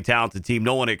extremely talented team.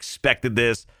 No one expected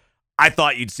this. I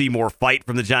thought you'd see more fight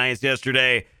from the Giants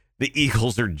yesterday. The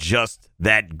Eagles are just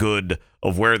that good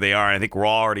of where they are. I think we're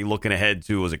already looking ahead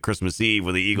to, was it Christmas Eve,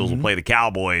 where the Eagles will play the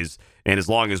Cowboys. And as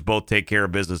long as both take care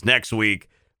of business next week,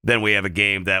 then we have a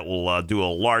game that will do a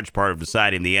large part of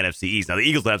deciding the NFC East. Now, the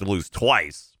Eagles have to lose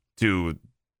twice to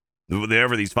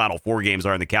whatever these final 4 games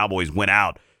are, and the Cowboys win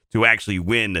out to actually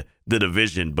win the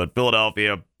division. But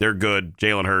Philadelphia, they're good.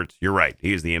 Jalen Hurts, you're right.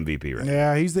 He is the MVP right now.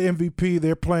 Yeah, he's the MVP.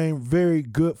 They're playing very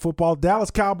good football. Dallas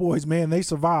Cowboys, man, they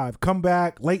survived. Come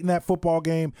back late in that football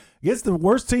game against the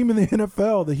worst team in the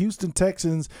NFL, the Houston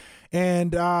Texans.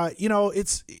 And,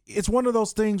 it's one of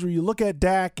those things where you look at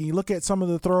Dak and you look at some of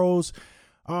the throws.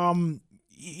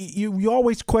 You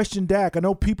always question Dak. I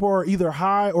know people are either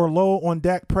high or low on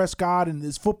Dak Prescott and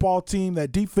his football team.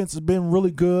 That defense has been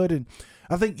really good. And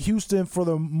I think Houston, for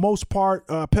the most part,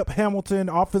 Pep Hamilton,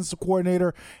 offensive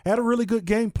coordinator, had a really good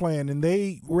game plan, and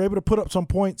they were able to put up some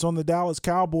points on the Dallas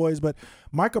Cowboys. But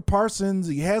Micah Parsons,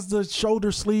 he has the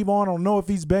shoulder sleeve on. I don't know if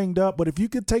he's banged up, but if you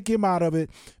could take him out of it,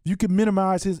 if you could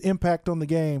minimize his impact on the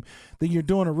game, then you're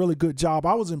doing a really good job.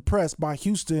 I was impressed by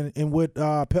Houston and what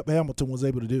Pep Hamilton was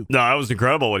able to do. No, it was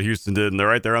incredible what Houston did, and they're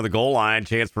right there on the goal line,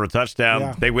 chance for a touchdown.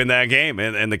 Yeah. They win that game,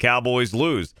 and the Cowboys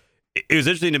lose. It was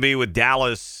interesting to me with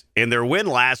Dallas in their win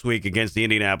last week against the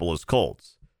Indianapolis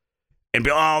Colts. And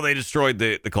they destroyed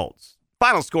the Colts.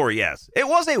 Final score, yes. It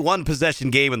was a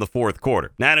one-possession game in the fourth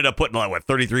quarter. Now ended up putting,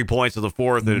 33 points in the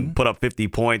fourth and put up 50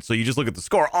 points. So you just look at the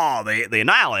score. They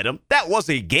annihilate them. That was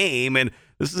a game, and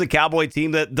this is a Cowboy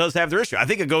team that does have their issue. I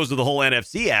think it goes to the whole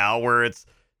NFC, Al, where it's,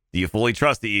 do you fully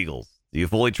trust the Eagles? Do you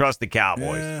fully trust the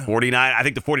Cowboys? Yeah. 49. I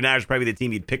think the 49ers are probably the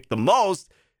team you'd pick the most.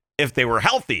 If they were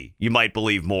healthy, you might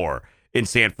believe more in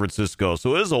San Francisco.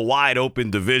 So it is a wide open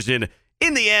division.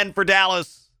 In the end, for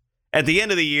Dallas, at the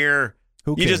end of the year,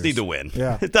 you just need to win.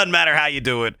 Yeah. It doesn't matter how you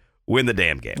do it. Win the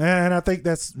damn game. And I think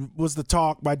was the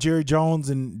talk by Jerry Jones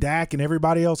and Dak and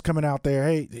everybody else coming out there.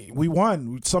 Hey, we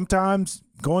won. Sometimes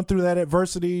going through that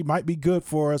adversity might be good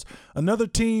for us. Another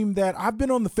team that I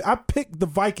picked the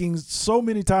Vikings so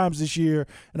many times this year,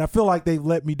 and I feel like they've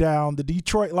let me down. The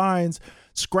Detroit Lions,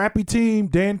 scrappy team.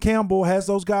 Dan Campbell has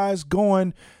those guys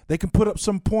going. They can put up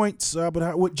some points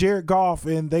but with Jared Goff,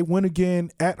 and they win again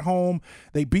at home.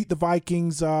 They beat the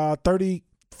Vikings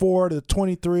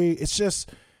 34-23.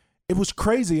 It was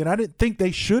crazy, and I didn't think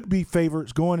they should be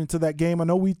favorites going into that game. I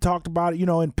know we talked about it,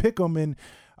 and pick them, and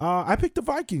I picked the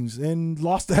Vikings and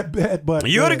lost that bet. But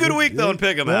you had a good week, though, in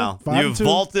Pick'em, Al. You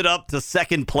vaulted up to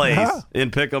second place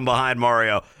in Pick'em behind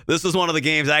Mario. This is one of the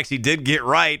games I actually did get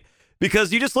right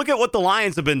because you just look at what the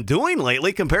Lions have been doing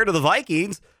lately compared to the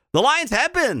Vikings. The Lions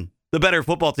have been the better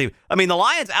football team. The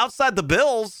Lions outside the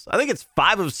Bills, I think it's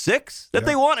 5 of 6 that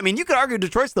they won. You could argue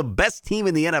Detroit's the best team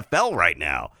in the NFL right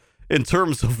now in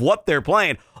terms of what they're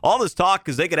playing. All this talk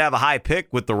because they could have a high pick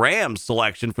with the Rams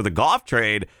selection for the Goff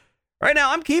trade. Right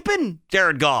now, I'm keeping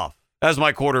Jared Goff as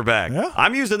my quarterback. Yeah.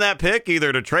 I'm using that pick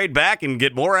either to trade back and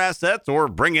get more assets or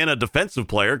bring in a defensive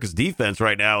player because defense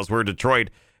right now is where Detroit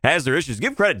has their issues.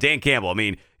 Give credit to Dan Campbell.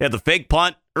 He had the fake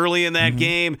punt early in that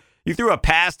game. You threw a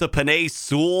pass to Penei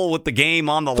Sewell with the game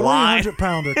on the line.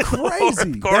 300-pounder.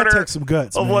 Crazy. That takes some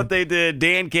guts, of man. what they did.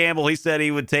 Dan Campbell, he said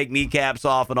he would take kneecaps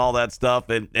off and all that stuff,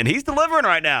 and he's delivering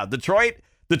right now. Detroit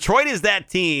is that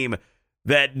team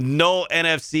that no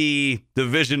NFC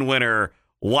division winner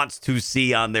wants to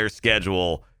see on their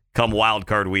schedule come wild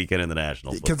card weekend in the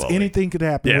National Football League. Because anything could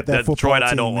happen with that football Detroit team.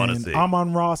 I don't want to see.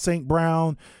 Amon-Ra St.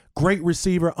 Brown, great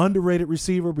receiver, underrated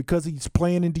receiver because he's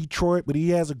playing in Detroit, but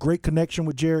he has a great connection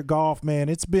with Jared Goff. Man,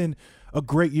 it's been a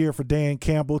great year for Dan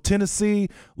Campbell. Tennessee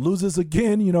loses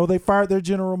again. They fired their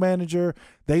general manager.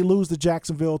 They lose to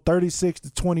Jacksonville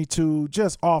 36-22,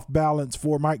 just off balance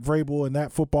for Mike Vrabel and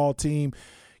that football team.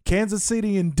 Kansas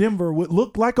City and Denver, what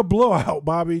looked like a blowout,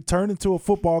 Bobby, turned into a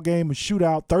football game, a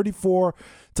shootout,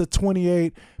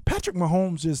 34-28. Patrick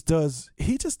Mahomes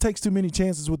he just takes too many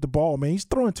chances with the ball, man. He's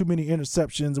throwing too many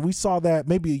interceptions. And we saw that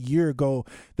maybe a year ago.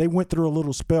 They went through a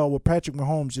little spell where Patrick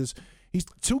Mahomes he's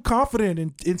too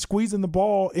confident in squeezing the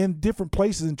ball in different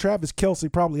places. And Travis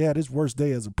Kelce probably had his worst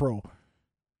day as a pro.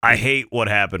 I hate what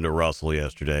happened to Russell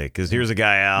yesterday because here's a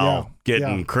guy out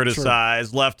getting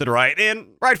criticized left and right, and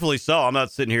rightfully so. I'm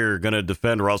not sitting here going to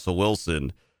defend Russell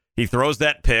Wilson. He throws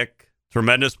that pick.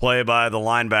 Tremendous play by the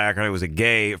linebacker. It was a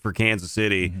Gay for Kansas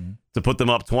City to put them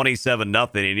up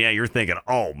 27-0. And yeah, you're thinking,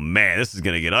 oh man, this is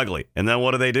going to get ugly. And then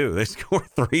what do? They score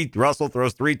 3. Russell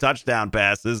throws 3 touchdown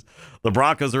passes. The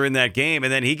Broncos are in that game,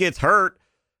 and then he gets hurt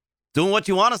doing what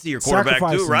you want to see your quarterback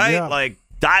do, right? Yeah. Like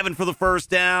diving for the first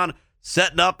down,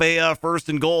 setting up a first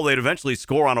and goal. They'd eventually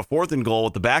score on a 4th and goal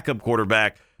with the backup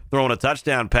quarterback throwing a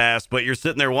touchdown pass, but you're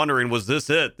sitting there wondering, was this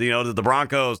it? Did the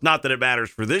Broncos, not that it matters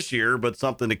for this year, but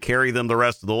something to carry them the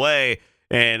rest of the way.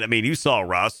 And, I mean, you saw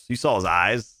Russ. You saw his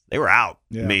eyes. They were out.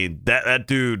 Yeah. I mean, that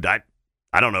dude, I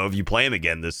don't know if you play him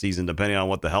again this season, depending on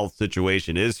what the health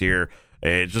situation is here.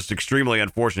 It's just extremely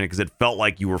unfortunate because it felt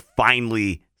like you were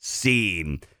finally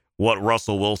seeing what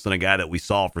Russell Wilson, a guy that we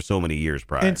saw for so many years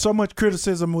prior. And so much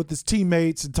criticism with his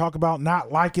teammates and talk about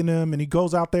not liking him, and he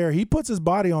goes out there, he puts his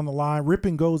body on the line,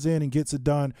 Rippon goes in and gets it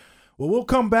done. Well, we'll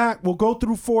come back. We'll go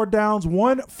through 4 downs.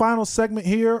 One final segment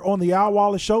here on the Al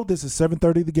Wallace Show. This is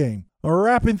 7:30 The Game. We're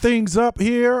wrapping things up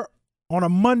here on a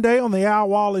Monday on the Al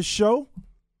Wallace Show.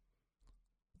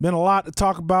 Been a lot to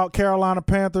talk about. Carolina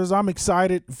Panthers. I'm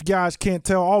excited. If you guys can't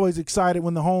tell, always excited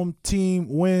when the home team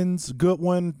wins. Good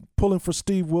one. Pulling for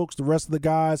Steve Wilks, the rest of the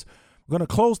guys. We're going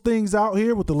to close things out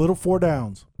here with the little 4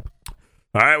 downs.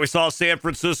 All right, we saw San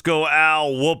Francisco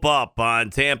Al whoop up on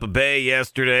Tampa Bay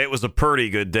yesterday. It was a pretty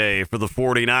good day for the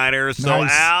 49ers. So,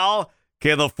 Nice. Al,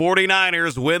 can the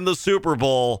 49ers win the Super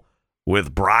Bowl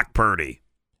with Brock Purdy?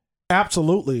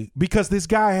 Absolutely, because this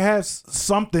guy has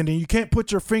something, and you can't put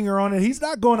your finger on it. He's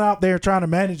not going out there trying to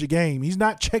manage a game. He's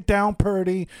not check down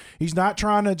Purdy. He's not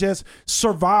trying to just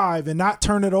survive and not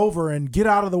turn it over and get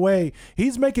out of the way.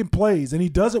 He's making plays, and he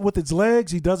does it with his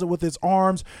legs. He does it with his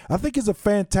arms. I think he's a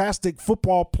fantastic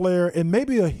football player and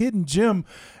maybe a hidden gem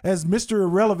as Mr.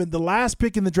 Irrelevant, the last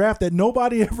pick in the draft that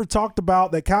nobody ever talked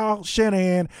about, that Kyle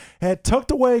Shanahan had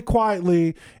tucked away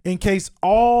quietly in case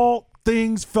all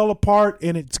things fell apart,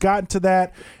 and it's gotten to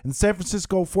that. And the San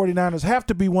Francisco 49ers have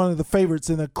to be one of the favorites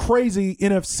in a crazy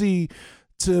NFC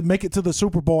to make it to the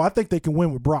Super Bowl. I think they can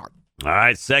win with Brock. All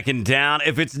right, 2nd down.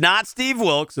 If it's not Steve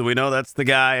Wilks, and we know that's the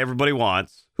guy everybody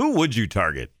wants, who would you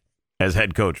target as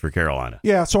head coach for Carolina?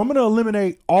 Yeah, so I'm going to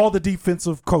eliminate all the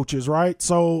defensive coaches, right?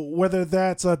 So whether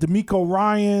that's DeMeco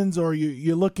Ryans or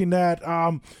you're looking at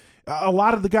a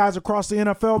lot of the guys across the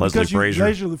NFL,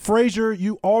 Leslie Frazier,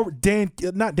 you all Dan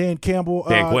Campbell,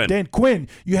 Dan Quinn.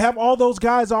 You have all those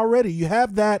guys already. You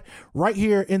have that right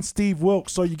here in Steve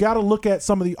Wilks. So you got to look at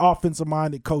some of the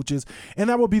offensive-minded coaches, and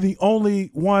that would be the only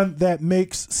one that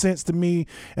makes sense to me.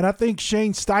 And I think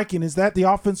Shane Steichen, is that the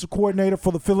offensive coordinator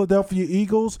for the Philadelphia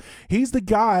Eagles? He's the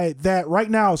guy that right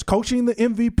now is coaching the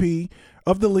MVP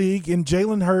of the league in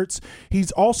Jalen Hurts.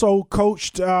 He's also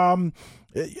coached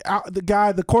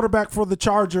the quarterback for the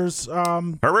Chargers,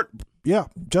 Herbert? Yeah,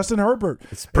 Justin Herbert.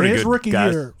 It's pretty in his good, rookie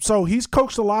guys. year. So he's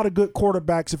coached a lot of good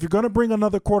quarterbacks. If you're going to bring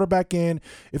another quarterback in,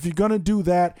 if you're going to do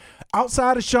that,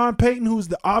 outside of Sean Payton, who's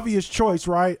the obvious choice,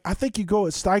 right? I think you go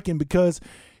with Steichen because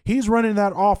he's running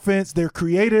that offense. They're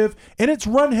creative, and it's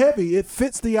run heavy. It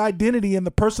fits the identity and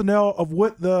the personnel of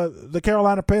what the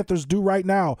Carolina Panthers do right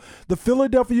now. The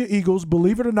Philadelphia Eagles,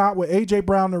 believe it or not, with A.J.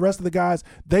 Brown and the rest of the guys,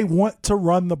 they want to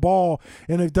run the ball,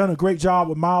 and they've done a great job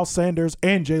with Miles Sanders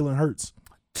and Jalen Hurts.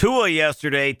 Tua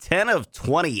yesterday, 10 of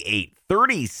 28,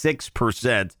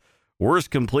 36%.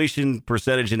 Worst completion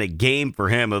percentage in a game for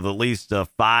him of at least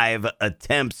 5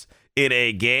 attempts in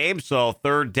a game. So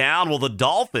 3rd down. Well, the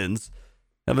Dolphins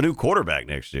have a new quarterback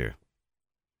next year.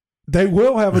 They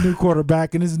will have a new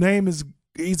quarterback, and his name is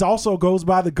he's also goes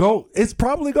by the GOAT. It's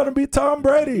probably going to be Tom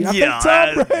Brady. I think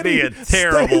Tom Brady be a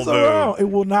terrible stays move. Around. It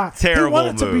will not. Terrible he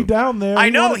wanted to be down there. I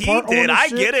know he wanted part did. I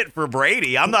ownership. get it for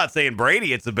Brady. I'm not saying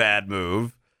Brady, it's a bad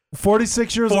move.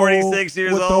 46 years 46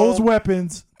 years with old. those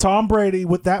weapons, Tom Brady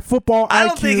with that football IQ. I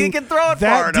don't think he can throw it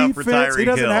that far enough for defense, Tyreek He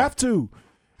doesn't Hill. have to.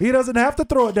 He doesn't have to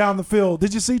throw it down the field.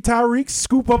 Did you see Tyreek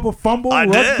scoop up a fumble I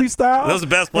rugby did. style? That was the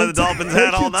best play the Dolphins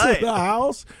had all Take it night. to the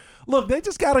house. Look, they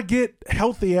just got to get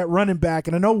healthy at running back.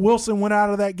 And I know Wilson went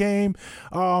out of that game.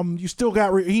 You still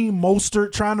got Raheem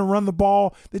Mostert trying to run the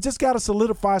ball. They just got to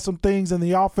solidify some things in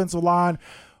the offensive line.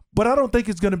 But I don't think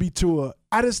it's going to be Tua.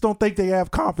 I just don't think they have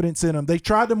confidence in him. They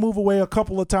tried to move away a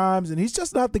couple of times, and he's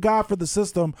just not the guy for the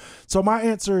system. So my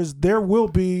answer is there will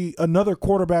be another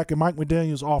quarterback in Mike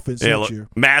McDaniel's offense next year.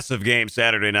 Massive game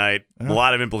Saturday night. A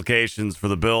lot of implications for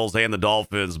the Bills and the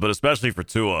Dolphins, but especially for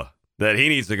Tua, that he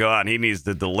needs to go out and he needs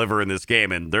to deliver in this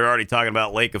game. And they're already talking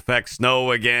about lake effect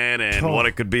snow again and what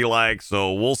it could be like.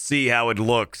 So we'll see how it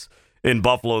looks in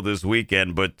Buffalo this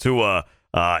weekend. But Tua,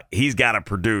 he's got to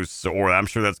produce, or I'm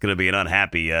sure that's going to be an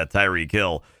unhappy Tyreek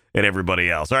Hill and everybody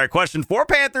else. All right, question 4.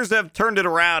 Panthers have turned it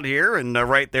around here and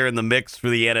right there in the mix for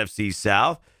the NFC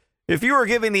South. If you were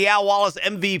giving the Al Wallace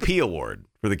MVP award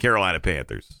for the Carolina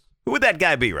Panthers, who would that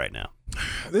guy be right now?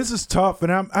 This is tough,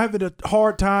 and I'm having a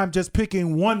hard time just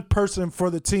picking one person for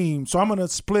the team. So I'm going to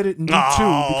split it and do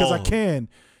two because I can.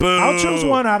 Boo. I'll choose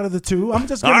one out of the two. I'm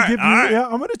just going to give you. Right. Yeah,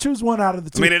 I'm going to choose one out of the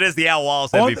two. I mean, it is the Al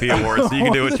Wallace MVP award, so you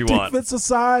can do what you want. On the defensive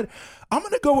side, I'm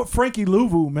going to go with Frankie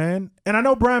Louvu, man. And I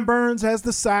know Brian Burns has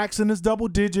the sacks and his double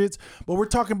digits, but we're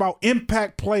talking about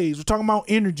impact plays. We're talking about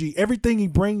energy, everything he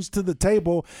brings to the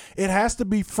table. It has to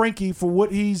be Frankie for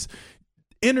what he's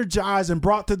energized and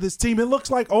brought to this team. It looks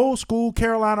like old school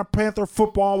Carolina Panther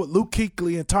football with Luke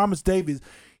Kuechly and Thomas Davis.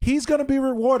 He's going to be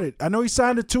rewarded. I know he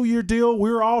signed a 2-year deal.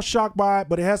 We were all shocked by it,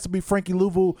 but it has to be Frankie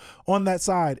Louvu on that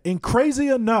side. And crazy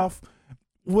enough,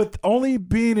 with only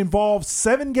being involved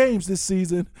 7 games this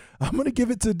season, I'm going to give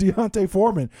it to Deontay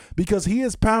Foreman because he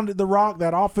has pounded the rock.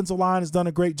 That offensive line has done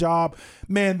a great job.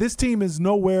 Man, this team is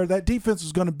nowhere. That defense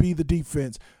is going to be the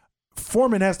defense.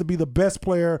 Foreman has to be the best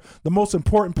player, the most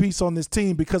important piece on this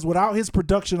team, because without his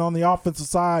production on the offensive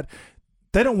side,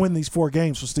 they don't win these 4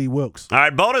 games for Steve Wilks. All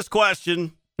right, bonus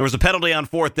question. There was a penalty on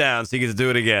 4th down, so you get to do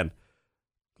it again.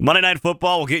 Monday Night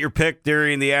Football, we'll get your pick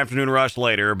during the afternoon rush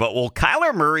later, but will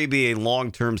Kyler Murray be a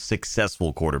long-term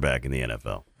successful quarterback in the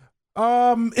NFL?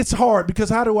 It's hard because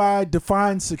how do I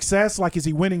define success? Like, is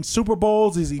he winning Super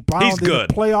Bowls? Is he bound in the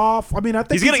playoff? I mean, I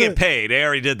think he's going to get paid. They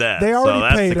already did that. They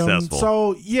already paid successful. him.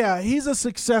 So, yeah, he's a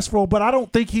successful, but I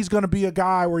don't think he's going to be a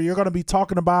guy where you're going to be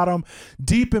talking about him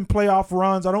deep in playoff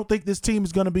runs. I don't think this team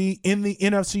is going to be in the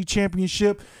NFC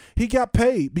Championship. He got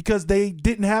paid because they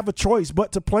didn't have a choice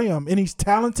but to play him. And he's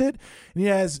talented. And he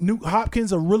has Newt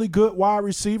Hopkins, a really good wide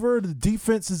receiver. The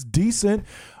defense is decent.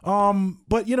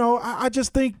 But, you know, I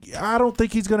don't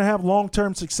think he's going to have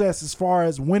long-term success as far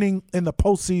as winning in the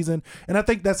postseason. And I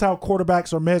think that's how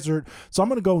quarterbacks are measured. So I'm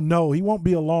going to go no. He won't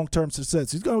be a long-term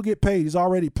success. He's going to get paid. He's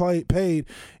already paid.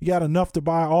 He got enough to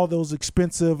buy all those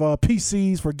expensive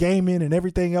PCs for gaming and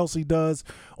everything else he does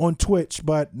on Twitch.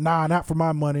 But, not for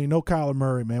my money. No Kyler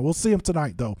Murray, man. We'll see him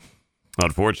tonight, though.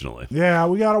 Unfortunately. Yeah,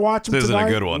 we got to watch him tonight. This isn't a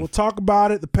good one. We'll talk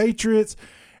about it. The Patriots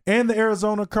and the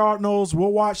Arizona Cardinals.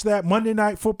 We'll watch that Monday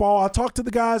Night Football. I'll talk to the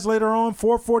guys later on,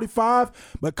 4:45.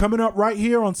 But coming up right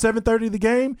here on 7:30 The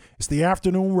Game, it's the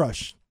Afternoon Rush.